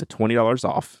discount for up to $20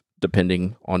 off,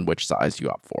 depending on which size you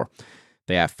opt for.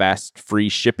 They have fast, free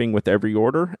shipping with every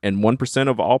order, and 1%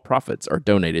 of all profits are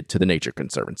donated to the Nature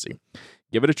Conservancy.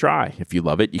 Give it a try. If you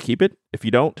love it, you keep it. If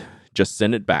you don't, just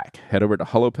send it back. Head over to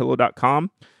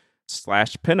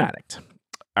hellopillow.com/penaddict.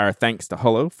 Our thanks to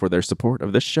Hello for their support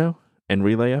of this show and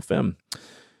Relay FM.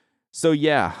 So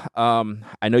yeah,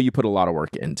 I know you put a lot of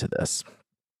work into this,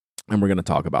 and we're going to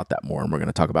talk about that more, and we're going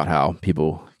to talk about how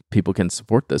people can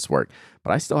support this work.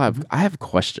 But I have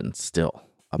questions still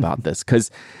about this, because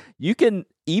you can,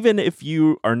 even if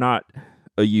you are not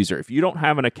a user, if you don't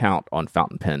have an account on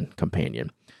Fountain Pen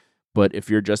Companion, but if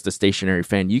you're just a stationary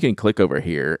fan, you can click over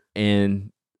here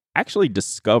and actually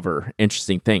discover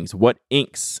interesting things. What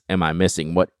inks am I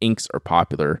missing? What inks are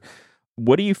popular?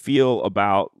 What do you feel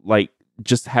about like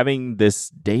just having this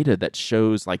data that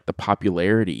shows like the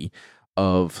popularity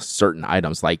of certain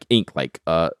items like ink, like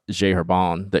J.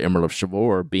 Herbin, the Emerald of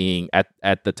Chivor, being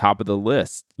at the top of the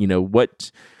list?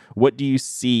 What do you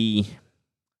see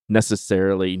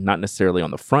necessarily, not necessarily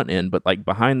on the front end, but like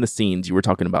behind the scenes? You were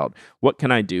talking about, what can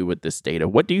I do with this data?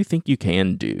 What do you think you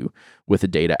can do with the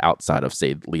data outside of,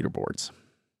 say, leaderboards?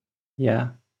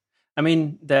 Yeah. I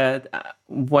mean,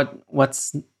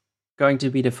 what's going to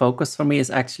be the focus for me is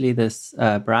actually this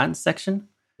brand section.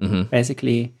 Mm-hmm.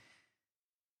 Basically,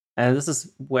 this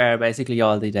is where basically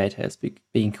all the data is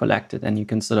being collected, and you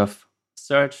can sort of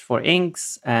search for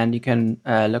inks, and you can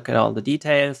look at all the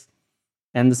details.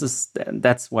 And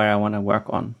that's where I want to work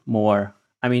on more.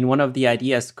 I mean, one of the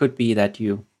ideas could be that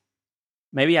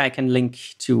maybe I can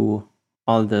link to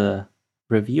all the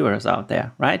reviewers out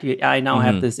there, right? I now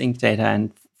have this ink data,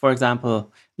 and for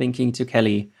example, linking to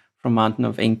Kelly from Mountain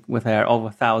of Ink with her over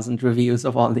 1,000 reviews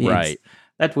of all the inks.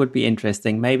 That would be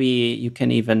interesting. Maybe you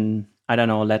can even, I don't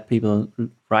know, let people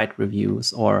write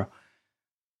reviews, or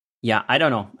I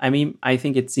don't know. I mean, I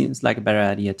think it seems like a better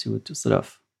idea to sort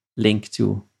of link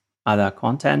to other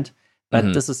content,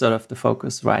 but this is sort of the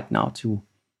focus right now, to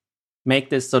make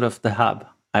this sort of the hub,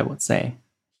 I would say.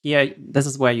 Here, this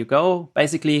is where you go.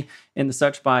 Basically, in the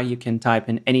search bar, you can type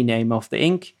in any name of the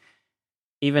ink,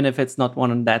 even if it's not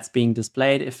one that's being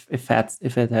displayed, if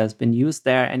it has been used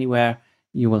there anywhere,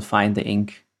 you will find the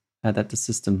ink that the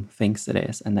system thinks it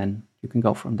is, and then you can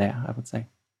go from there, I would say.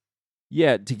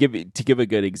 Yeah, to give a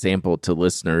good example to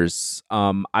listeners,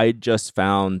 I just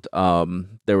found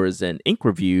there was an ink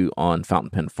review on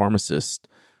Fountain Pen Pharmacist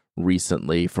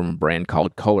recently from a brand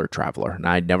called Color Traveler, and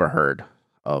I'd never heard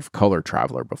of Color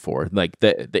Traveler before. Like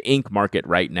the ink market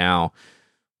right now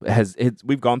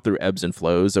we've gone through ebbs and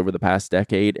flows over the past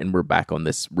decade, and we're back on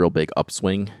this real big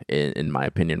upswing in my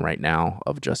opinion right now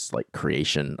of just like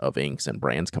creation of inks and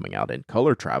brands coming out. And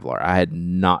Color Traveler I had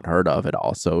not heard of at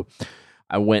all, so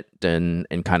I went and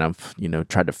kind of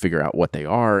tried to figure out what they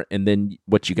are. And then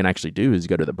what you can actually do is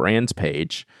go to the brands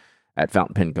page at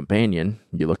Fountain Pen Companion.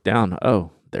 You look down,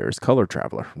 oh, there's Color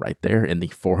Traveler right there in the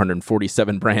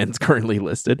 447 brands currently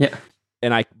listed. Yeah.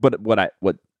 And what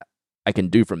I can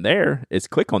do from there is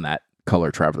click on that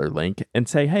Color Traveler link and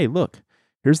say, hey, look,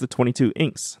 here's the 22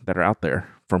 inks that are out there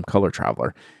from Color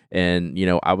Traveler. And,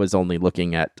 I was only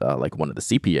looking at like one of the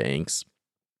sepia inks.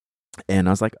 And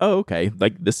I was like, oh, okay,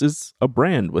 like this is a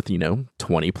brand with,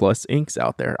 20 plus inks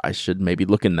out there. I should maybe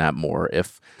look in that more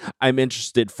if I'm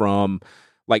interested. From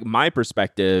like my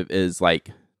perspective is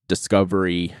like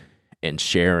discovery and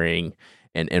sharing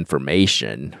and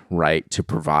information, right, to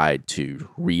provide to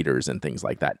readers and things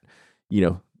like that.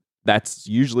 That's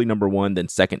usually number one. Then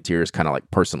second tier is kind of like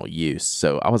personal use.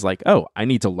 So I was like, oh, I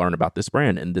need to learn about this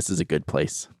brand, and this is a good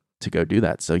place to go do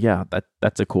that. So yeah,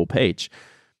 that's a cool page.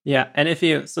 Yeah, and if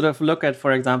you sort of look at,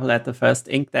 for example, at the first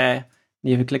ink there,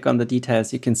 if you click on the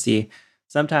details, you can see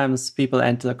sometimes people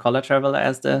enter Color Traveler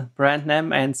as the brand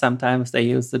name, and sometimes they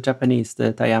use the Japanese,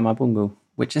 the Tayama Bungu,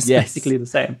 which is basically the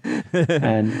same.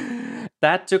 And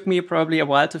that took me probably a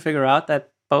while to figure out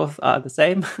that both are the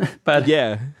same. But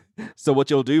yeah. So what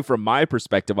you'll do from my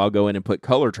perspective, I'll go in and put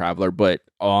Color Traveler, but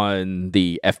on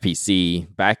the FPC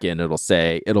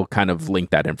backend, it'll kind of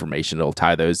link that information. It'll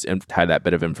tie that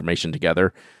bit of information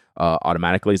together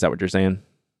automatically. Is that what you're saying?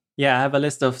 Yeah, I have a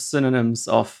list of synonyms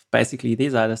of basically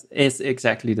these are is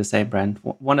exactly the same brand.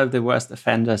 One of the worst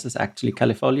offenders is actually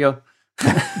Califolio,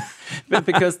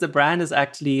 because the brand is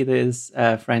actually this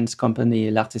French company,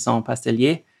 L'Artisan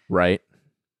Pastellier. Right.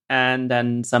 And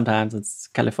then sometimes it's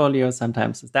Califolio,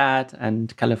 sometimes it's that,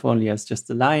 and Califolio is just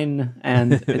a line,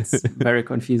 and it's very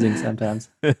confusing sometimes.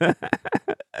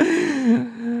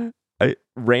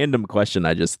 Random question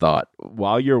I just thought.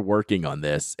 While you're working on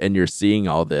this and you're seeing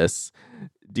all this,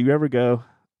 do you ever go,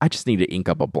 I just need to ink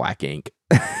up a black ink?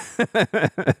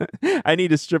 I need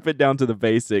to strip it down to the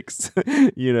basics.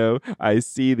 I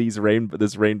see this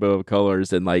rainbow of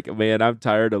colors, and like, man, I'm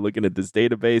tired of looking at this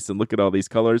database and look at all these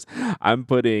colors. I'm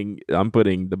putting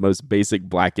the most basic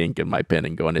black ink in my pen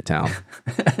and going to town.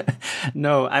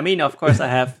 No, I mean, of course, I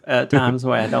have times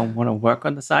where I don't want to work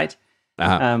on the site.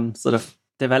 Sort of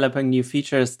developing new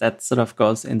features that sort of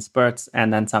goes in spurts,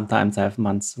 and then sometimes I have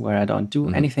months where I don't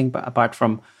do anything, but apart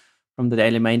from the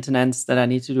daily maintenance that I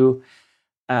need to do.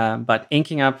 But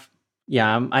inking up,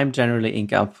 I'm generally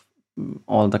ink up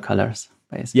all the colors,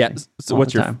 basically. Yeah. So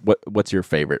what's your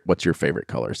favorite? What's your favorite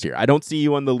colors here? I don't see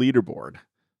you on the leaderboard.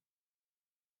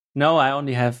 No, I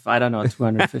only have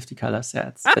 250 colors. Yeah,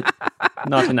 it's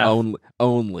not enough.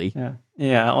 Only.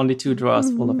 Yeah. Only 2 drawers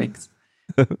full of inks.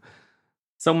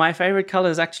 So my favorite color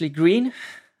is actually green.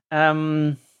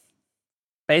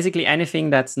 Basically anything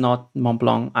that's not Mont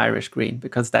Blanc Irish green,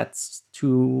 because that's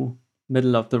too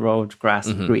middle of the road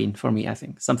grass green for me. I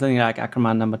think something like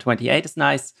Ackerman number 28 is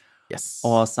nice. Yes.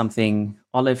 Or something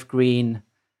olive green,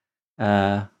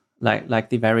 like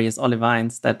the various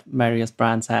olivines that various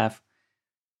brands have.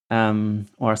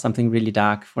 Or something really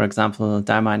dark. For example,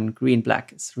 Diamond Green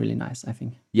Black is really nice, I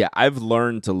think. Yeah, I've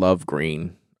learned to love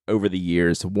green over the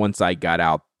years once I got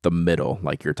out the middle,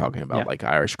 like you're talking about, like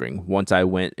Irish green. Once I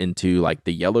went into like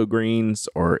the yellow greens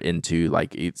or into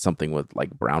like something with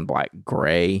like brown, black,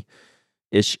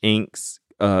 gray-ish inks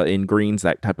in greens,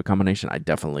 that type of combination, I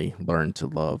definitely learned to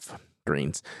love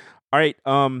greens. All right,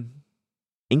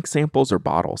 ink samples or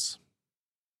bottles?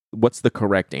 What's the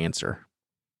correct answer?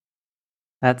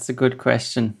 That's a good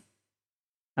question.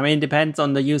 I mean, it depends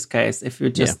on the use case. If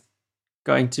you're just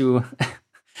going to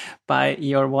buy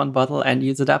your one bottle and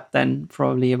use it up, then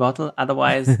probably a bottle.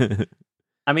 Otherwise,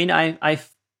 I mean, I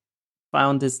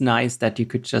found this nice that you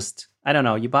could just, I don't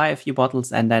know, you buy a few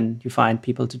bottles and then you find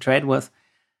people to trade with.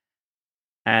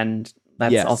 And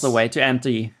that's also a way to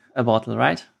empty a bottle,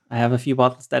 right? I have a few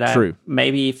bottles that I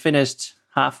maybe finished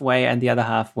halfway and the other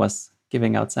half was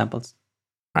giving out samples.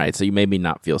 All right, so you made me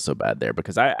not feel so bad there,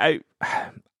 because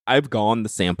I've gone the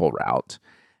sample route,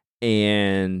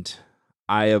 and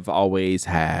I have always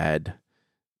had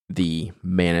the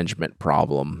management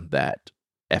problem that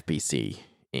FPC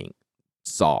Inc.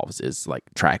 solves, is like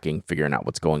tracking, figuring out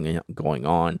what's going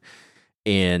on.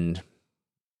 And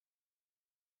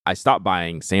I stopped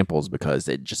buying samples because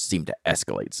it just seemed to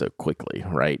escalate so quickly,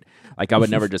 right? Like I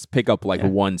would never just pick up like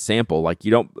one sample. Like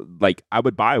you don't, like I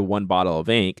would buy one bottle of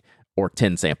ink or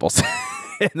 10 samples.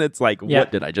 And it's like,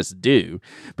 what did I just do?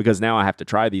 Because now I have to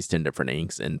try these 10 different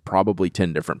inks and probably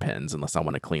 10 different pens, unless I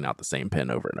want to clean out the same pen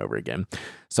over and over again.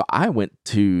 So I went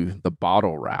to the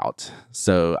bottle route.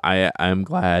 So I'm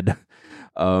glad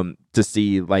to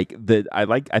see like that.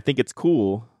 I think it's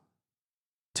cool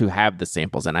to have the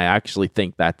samples, and I actually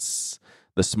think that's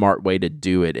the smart way to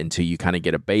do it until you kind of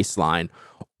get a baseline,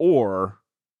 or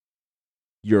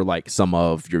you're like some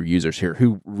of your users here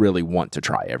who really want to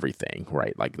try everything,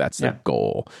 right? Like that's the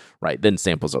goal, right? Then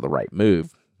samples are the right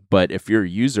move. But if you're a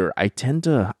user, I tend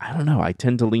to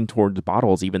lean towards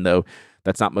bottles, even though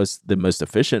that's not the most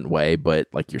efficient way. But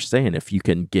like you're saying, if you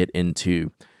can get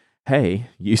into, hey,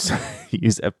 use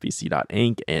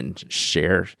FPC.Inc. and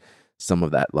share some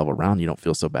of that level around, you don't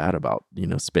feel so bad about,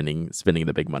 spending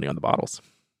the big money on the bottles.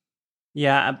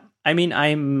 Yeah, I mean,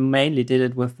 I mainly did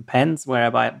it with the pens,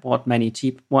 where I bought many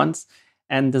cheap ones,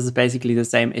 and this is basically the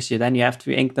same issue. Then you have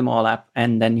to ink them all up,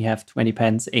 and then you have 20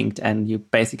 pens inked, and you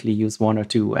basically use one or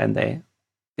two, and the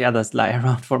others lie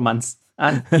around for months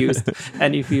unused,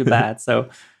 and you feel bad. So,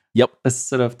 it's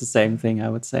sort of the same thing, I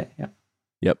would say. Yeah.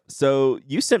 Yep. So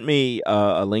you sent me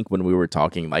a link when we were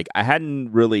talking. Like I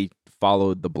hadn't really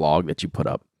followed the blog that you put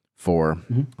up for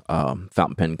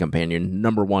Fountain Pen Companion.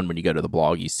 Number one, when you go to the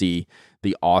blog, you see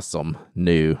the awesome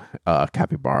new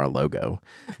capybara logo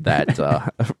that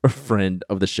a friend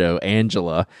of the show,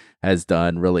 Angela, has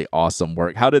done really awesome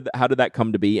work. How did that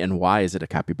come to be, and why is it a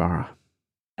capybara?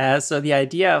 So the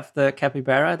idea of the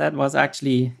capybara, that was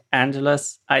actually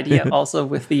Angela's idea, also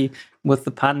with the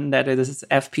pun that it is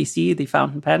FPC, the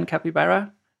Fountain Pen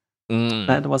Capybara.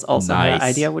 That was also her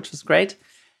idea, which was great.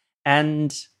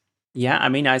 And yeah, I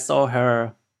mean, I saw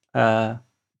her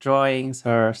drawings,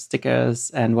 her stickers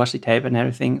and washi tape and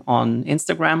everything on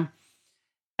Instagram.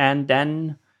 And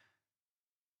then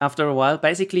after a while,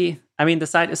 basically, I mean, the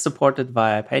site is supported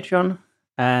via Patreon,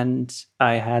 and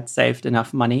I had saved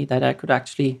enough money that I could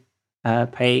actually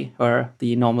pay her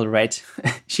the normal rate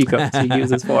she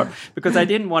uses for, because I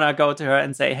didn't want to go to her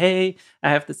and say, hey,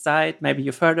 I have the site, maybe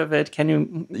you've heard of it, can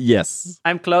you? Yes.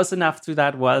 I'm close enough to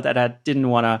that world that I didn't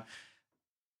want to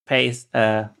pay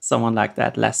someone like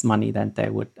that less money than they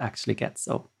would actually get.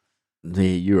 So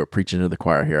you are preaching to the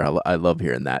choir here. I love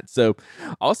hearing that. So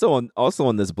also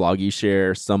on this blog, you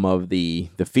share some of the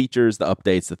features, the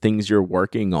updates, the things you're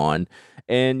working on.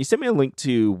 And you sent me a link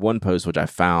to one post, which I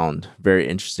found very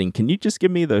interesting. Can you just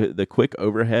give me the quick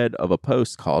overhead of a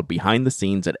post called Behind the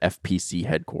Scenes at FPC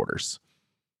Headquarters?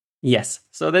 Yes.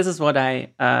 So this is what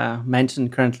I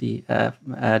mentioned currently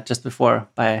just before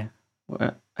I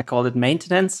called it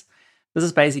maintenance. This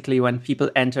is basically when people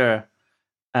enter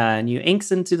new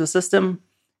inks into the system,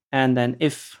 and then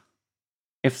if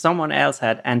someone else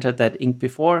had entered that ink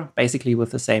before, basically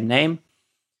with the same name,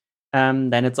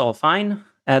 then it's all fine.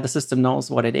 The system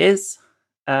knows what it is,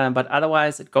 but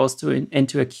otherwise it goes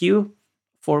into a queue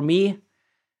for me,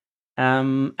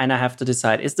 and I have to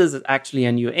decide, is this actually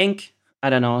a new ink? I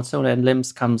don't know. Solar and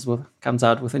Limbs comes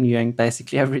out with a new ink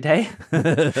basically every day.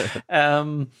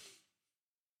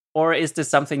 Or is this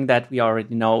something that we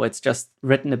already know? It's just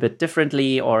written a bit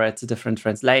differently, or it's a different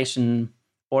translation,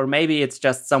 or maybe it's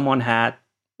just someone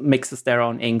mixes their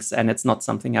own inks and it's not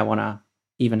something I want to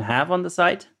even have on the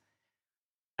site.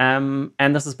 And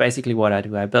this is basically what I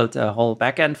do. I built a whole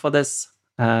backend for this,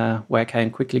 where I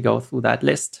can quickly go through that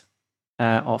list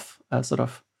of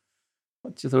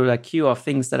through a queue of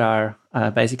things that are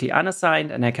basically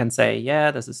unassigned, and I can say,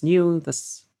 yeah, this is new,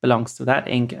 this belongs to that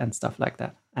ink, and stuff like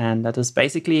that. And that is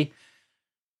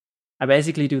I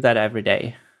basically do that every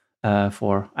day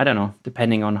for, I don't know,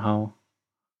 depending on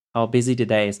how busy the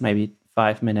day is, maybe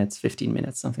 5 minutes, 15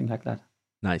 minutes, something like that.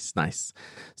 Nice.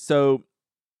 So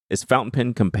is Fountain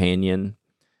Pen Companion,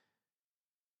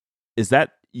 is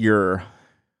that your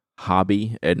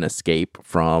hobby, an escape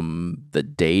from the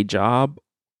day job?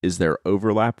 Is there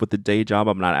overlap with the day job?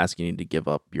 I'm not asking you to give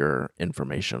up your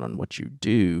information on what you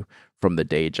do from the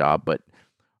day job, but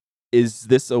is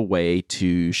this a way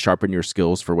to sharpen your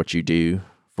skills for what you do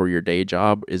for your day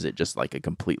job? Is it just like a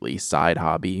completely side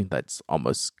hobby that's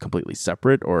almost completely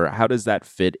separate? Or how does that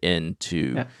fit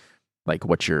into like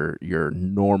what your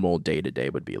normal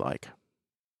day-to-day would be like?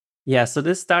 Yeah, so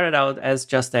this started out as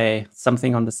just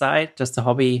something on the side, just a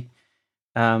hobby.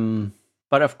 But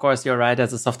of course, you're right,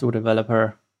 as a software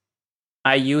developer,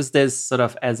 I use this sort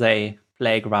of as a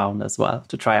playground as well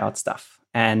to try out stuff.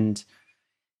 And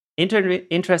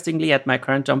interestingly, at my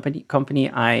current company,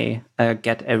 I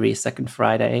get every second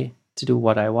Friday to do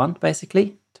what I want,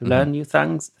 basically, to learn new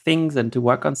things and to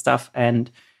work on stuff.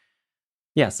 And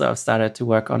yeah, so I've started to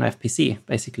work on FPC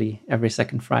basically every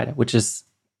second Friday, which is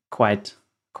quite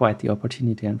the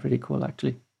opportunity and pretty cool,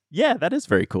 actually. Yeah, that is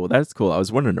very cool. That's cool. I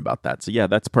was wondering about that. So yeah,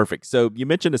 that's perfect. So you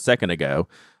mentioned a second ago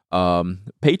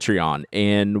Patreon,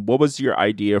 and what was your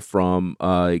idea from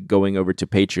going over to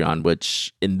Patreon,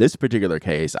 which in this particular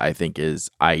case I think is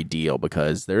ideal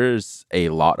because there's a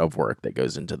lot of work that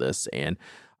goes into this, and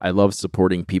I love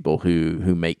supporting people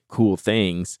who make cool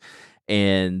things.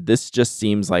 And this just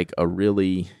seems like a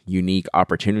really unique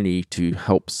opportunity to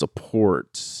help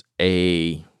support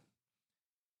a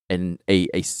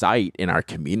site in our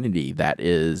community that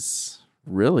is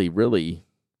really, really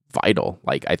vital,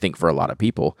 like I think for a lot of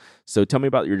people. So tell me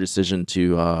about your decision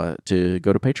to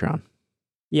go to Patreon.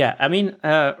 Yeah, I mean,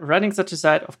 running such a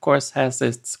site, of course, has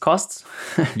its costs.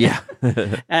 Yeah.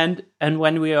 and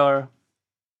when we are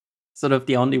sort of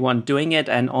the only one doing it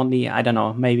and only, I don't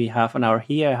know, maybe half an hour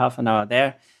here, half an hour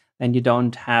there, then you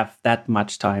don't have that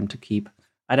much time to keep,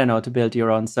 I don't know, to build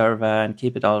your own server and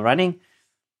keep it all running.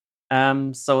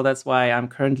 So that's why I'm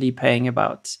currently paying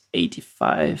about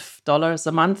 $85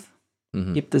 a month,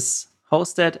 keep this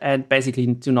hosted, and basically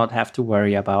do not have to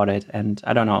worry about it. And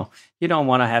I don't know, you don't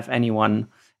want to have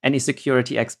any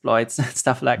security exploits and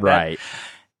stuff like that. Right.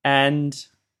 And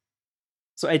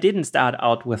so I didn't start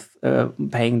out with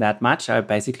paying that much. I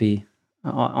basically,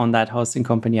 on that hosting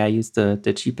company, I used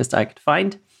the cheapest I could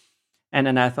find. And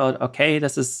then I thought, okay, it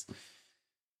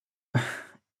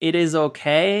is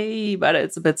okay, but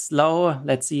it's a bit slow.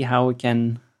 Let's see how we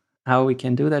can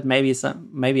do that.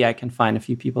 Maybe I can find a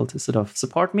few people to sort of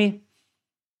support me.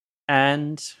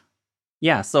 And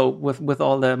yeah, so with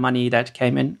all the money that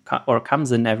came in or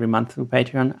comes in every month through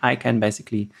Patreon, I can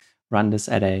basically run this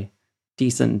at a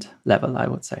decent level, I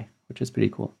would say, which is pretty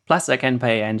cool. Plus, I can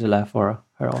pay Angela for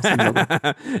her awesome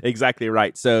logo. Exactly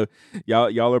right. So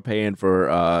y'all are paying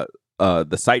for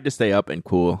the site to stay up and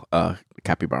cool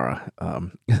capybara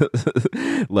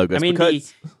logos. I mean,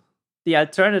 because the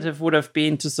alternative would have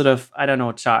been to sort of, I don't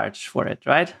know, charge for it,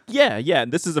 right? Yeah.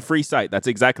 And this is a free site. That's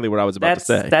exactly what I was about to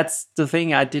say. That's the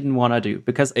thing I didn't want to do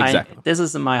because this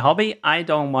is my hobby. I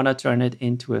don't want to turn it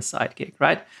into a side gig,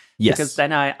 right? Yes. Because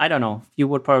then I don't know, you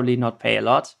would probably not pay a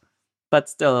lot, but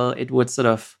still it would sort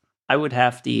of, I would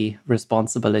have the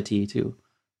responsibility to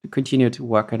continue to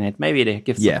work on it, maybe to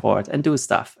give support and do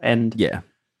stuff. And yeah,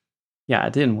 I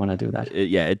didn't want to do that.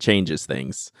 It changes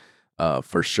things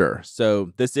for sure.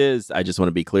 So this is, I just want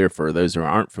to be clear for those who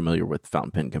aren't familiar with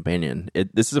Fountain Pen Companion.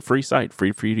 This is a free site,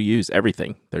 free for you to use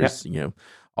everything. There's,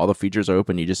 all the features are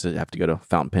open. You just have to go to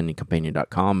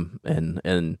fountainpencompanion.com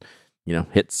and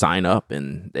hit sign up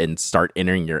and start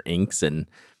entering your inks, and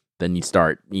then you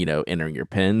start, entering your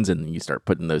pens, and then you start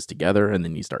putting those together, and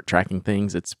then you start tracking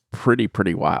things. It's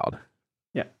pretty wild.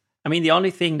 Yeah. I mean, the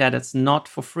only thing that it's not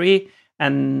for free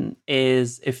and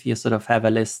is if you sort of have a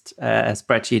list, a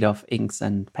spreadsheet of inks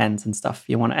and pens and stuff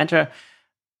you want to enter.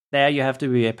 There you have to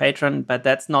be a patron, but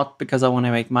that's not because I want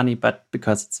to make money, but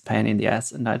because it's a pain in the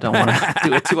ass and I don't want to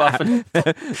do it too often.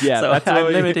 Yeah, so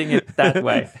I'm limiting it that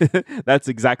way. That's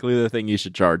exactly the thing you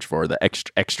should charge for, the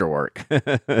extra work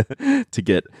to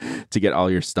get all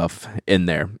your stuff in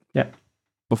there. Yeah.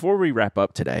 Before we wrap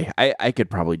up today, I could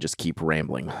probably just keep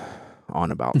rambling on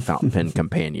about Fountain Pen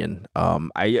Companion.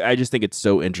 I just think it's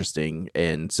so interesting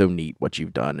and so neat what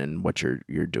you've done and what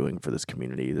you're doing for this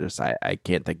community. I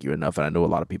can't thank you enough, and I know a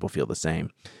lot of people feel the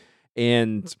same.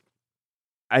 And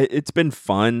it's been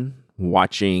fun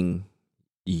watching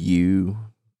you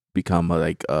become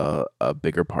a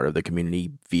bigger part of the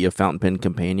community via Fountain Pen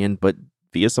Companion, but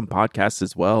via some podcasts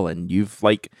as well. And you've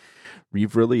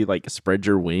really spread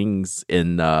your wings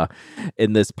in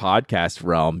this podcast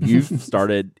realm.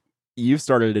 You've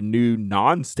started a new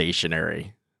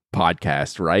non-stationary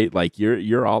podcast, right? Like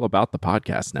you're all about the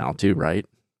podcast now too, right?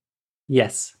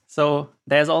 Yes. So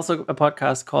there's also a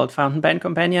podcast called Fountain Pen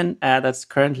Companion that's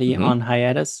currently on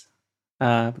hiatus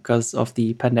because of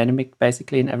the pandemic,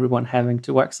 basically, and everyone having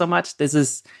to work so much. This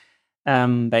is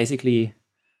basically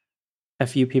a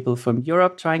few people from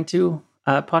Europe trying to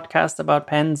podcast about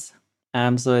pens.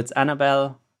 So it's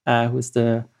Annabelle, who's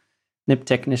the nib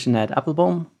technician at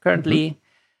Appelboom currently.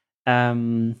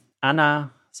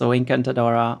 Anna, so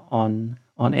Encantadora on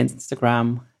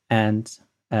Instagram, and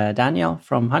Daniel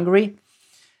from Hungary.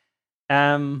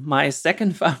 My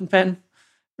second Fountain Pen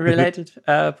related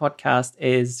podcast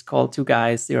is called Two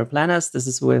Guys, Zero Planners. This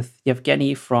is with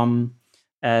Yevgeny from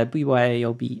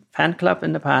BYOB fan club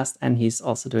in the past, and he's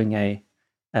also doing a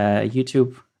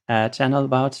YouTube channel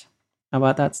about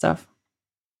that stuff.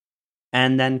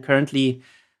 And then currently,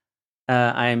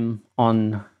 I'm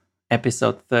on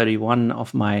episode 31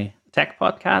 of my tech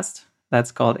podcast.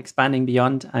 That's called Expanding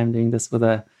Beyond. I'm doing this with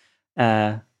a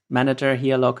manager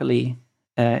here locally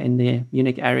in the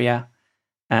Munich area,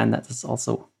 and that is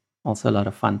also a lot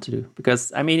of fun to do.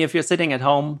 Because I mean, if you're sitting at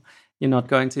home, you're not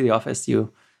going to the office.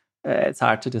 It's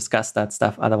hard to discuss that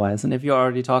stuff otherwise. And if you're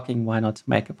already talking, why not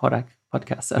make a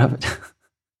podcast out of it?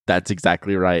 That's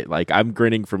exactly right. Like, I'm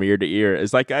grinning from ear to ear.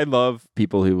 It's like, I love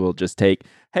people who will just take,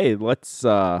 hey, let's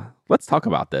talk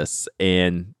about this,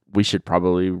 and we should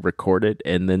probably record it,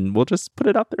 and then we'll just put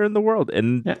it out there in the world.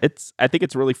 And I think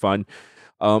it's really fun.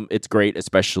 It's great,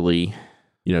 especially,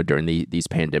 during these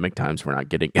pandemic times, we're not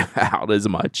getting out as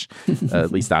much.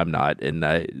 At least I'm not, and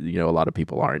a lot of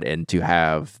people aren't. And to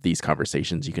have these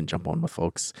conversations, you can jump on with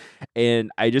folks,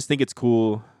 and I just think it's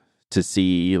cool to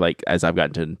see, like, as I've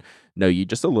gotten to know you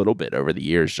just a little bit over the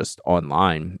years, just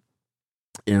online,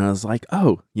 and I was like,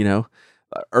 oh,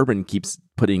 Urban keeps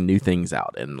putting new things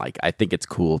out, and like, I think it's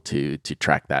cool to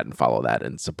track that and follow that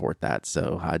and support that.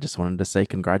 So I just wanted to say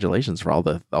congratulations for all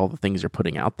the things you're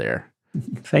putting out there.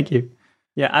 Thank you.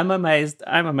 Yeah, I'm amazed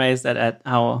at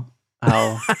how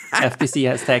FPC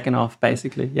has taken off,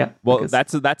 basically. Yeah. Well,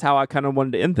 that's how I kind of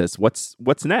wanted to end this. What's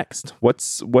next? What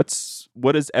does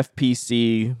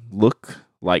FPC look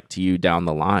like to you down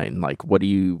the line? Like, what do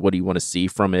you want to see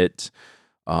from it?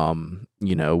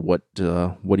 What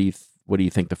do you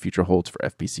think the future holds for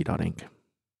FPC.inc?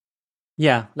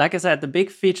 Yeah, like I said, the big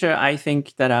feature I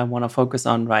think that I want to focus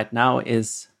on right now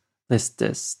is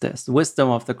this wisdom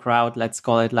of the crowd, let's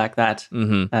call it like that,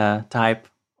 type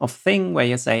of thing where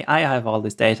you say, I have all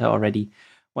this data already.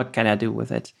 What can I do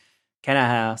with it? Can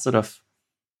I sort of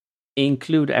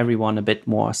include everyone a bit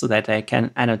more so that I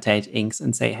can annotate inks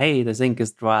and say, hey, this ink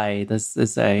is dry. This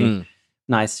is a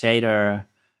nice shader.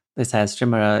 This has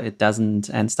shimmer. It doesn't,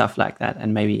 and stuff like that.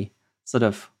 And maybe sort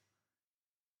of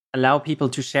allow people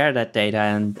to share that data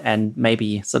and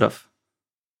maybe sort of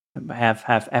have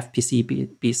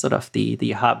FPC be sort of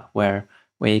the hub where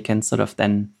you can sort of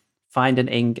then find an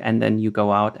ink, and then you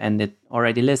go out and it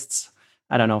already lists,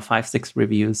 I don't know, 5-6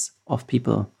 reviews of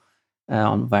people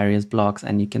on various blogs,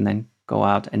 and you can then go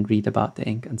out and read about the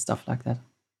ink and stuff like that.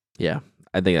 Yeah,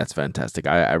 I think that's fantastic.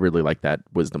 I really like that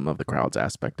wisdom of the crowds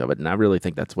aspect of it, and I really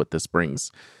think that's what this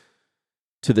brings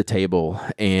to the table,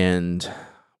 and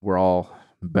we're all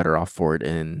better off for it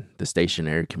in the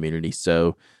stationary community.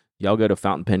 So y'all go to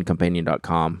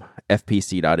fountainpencompanion.com,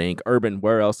 fpc.inc. Urban,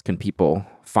 where else can people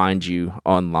find you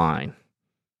online?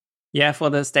 Yeah, for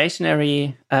the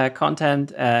stationary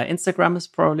content, Instagram is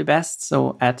probably best,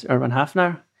 so at Urban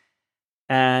Hafner.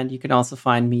 And you can also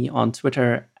find me on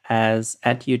Twitter as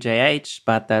 @UJH,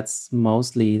 but that's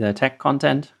mostly the tech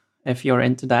content, if you're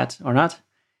into that or not.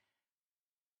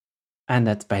 And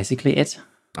that's basically it.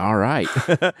 All right.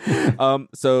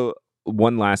 So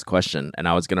one last question, and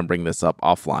I was going to bring this up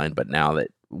offline, but now that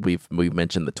we've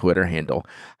mentioned the Twitter handle,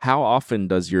 how often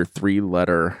does your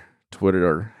 3-letter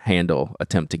Twitter handle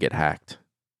attempt to get hacked?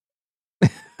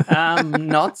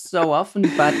 Not so often,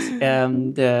 but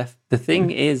the thing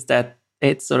is that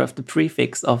it's sort of the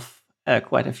prefix of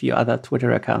quite a few other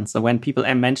Twitter accounts. So when people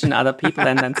mention other people,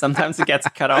 and then sometimes it gets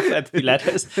cut off at 3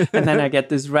 letters, and then I get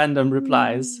these random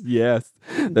replies. Yes,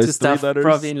 those to stuff 3 letters,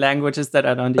 probably in languages that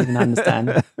I don't even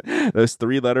understand. Those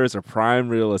 3 letters are prime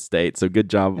real estate. So good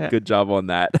job, Good job on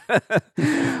that.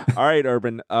 All right,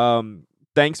 Urban.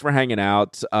 Thanks for hanging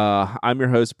out. I'm your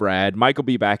host, Brad. Mike will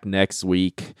be back next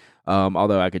week.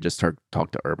 Although I could just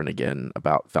talk to Urban again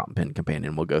about Fountain Pen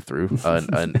Companion. We'll go through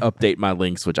and update my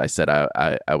links, which I said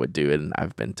I would do, and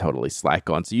I've been totally slack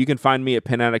on. So you can find me at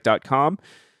penaddict.com,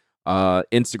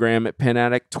 Instagram at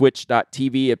penaddict,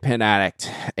 twitch.tv at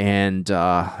penaddict. And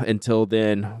until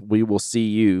then, we will see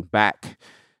you back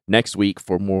next week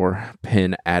for more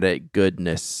Pen Addict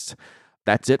goodness.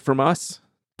 That's it from us.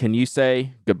 Can you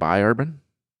say goodbye, Urban?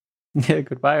 Yeah,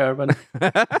 goodbye, Urban.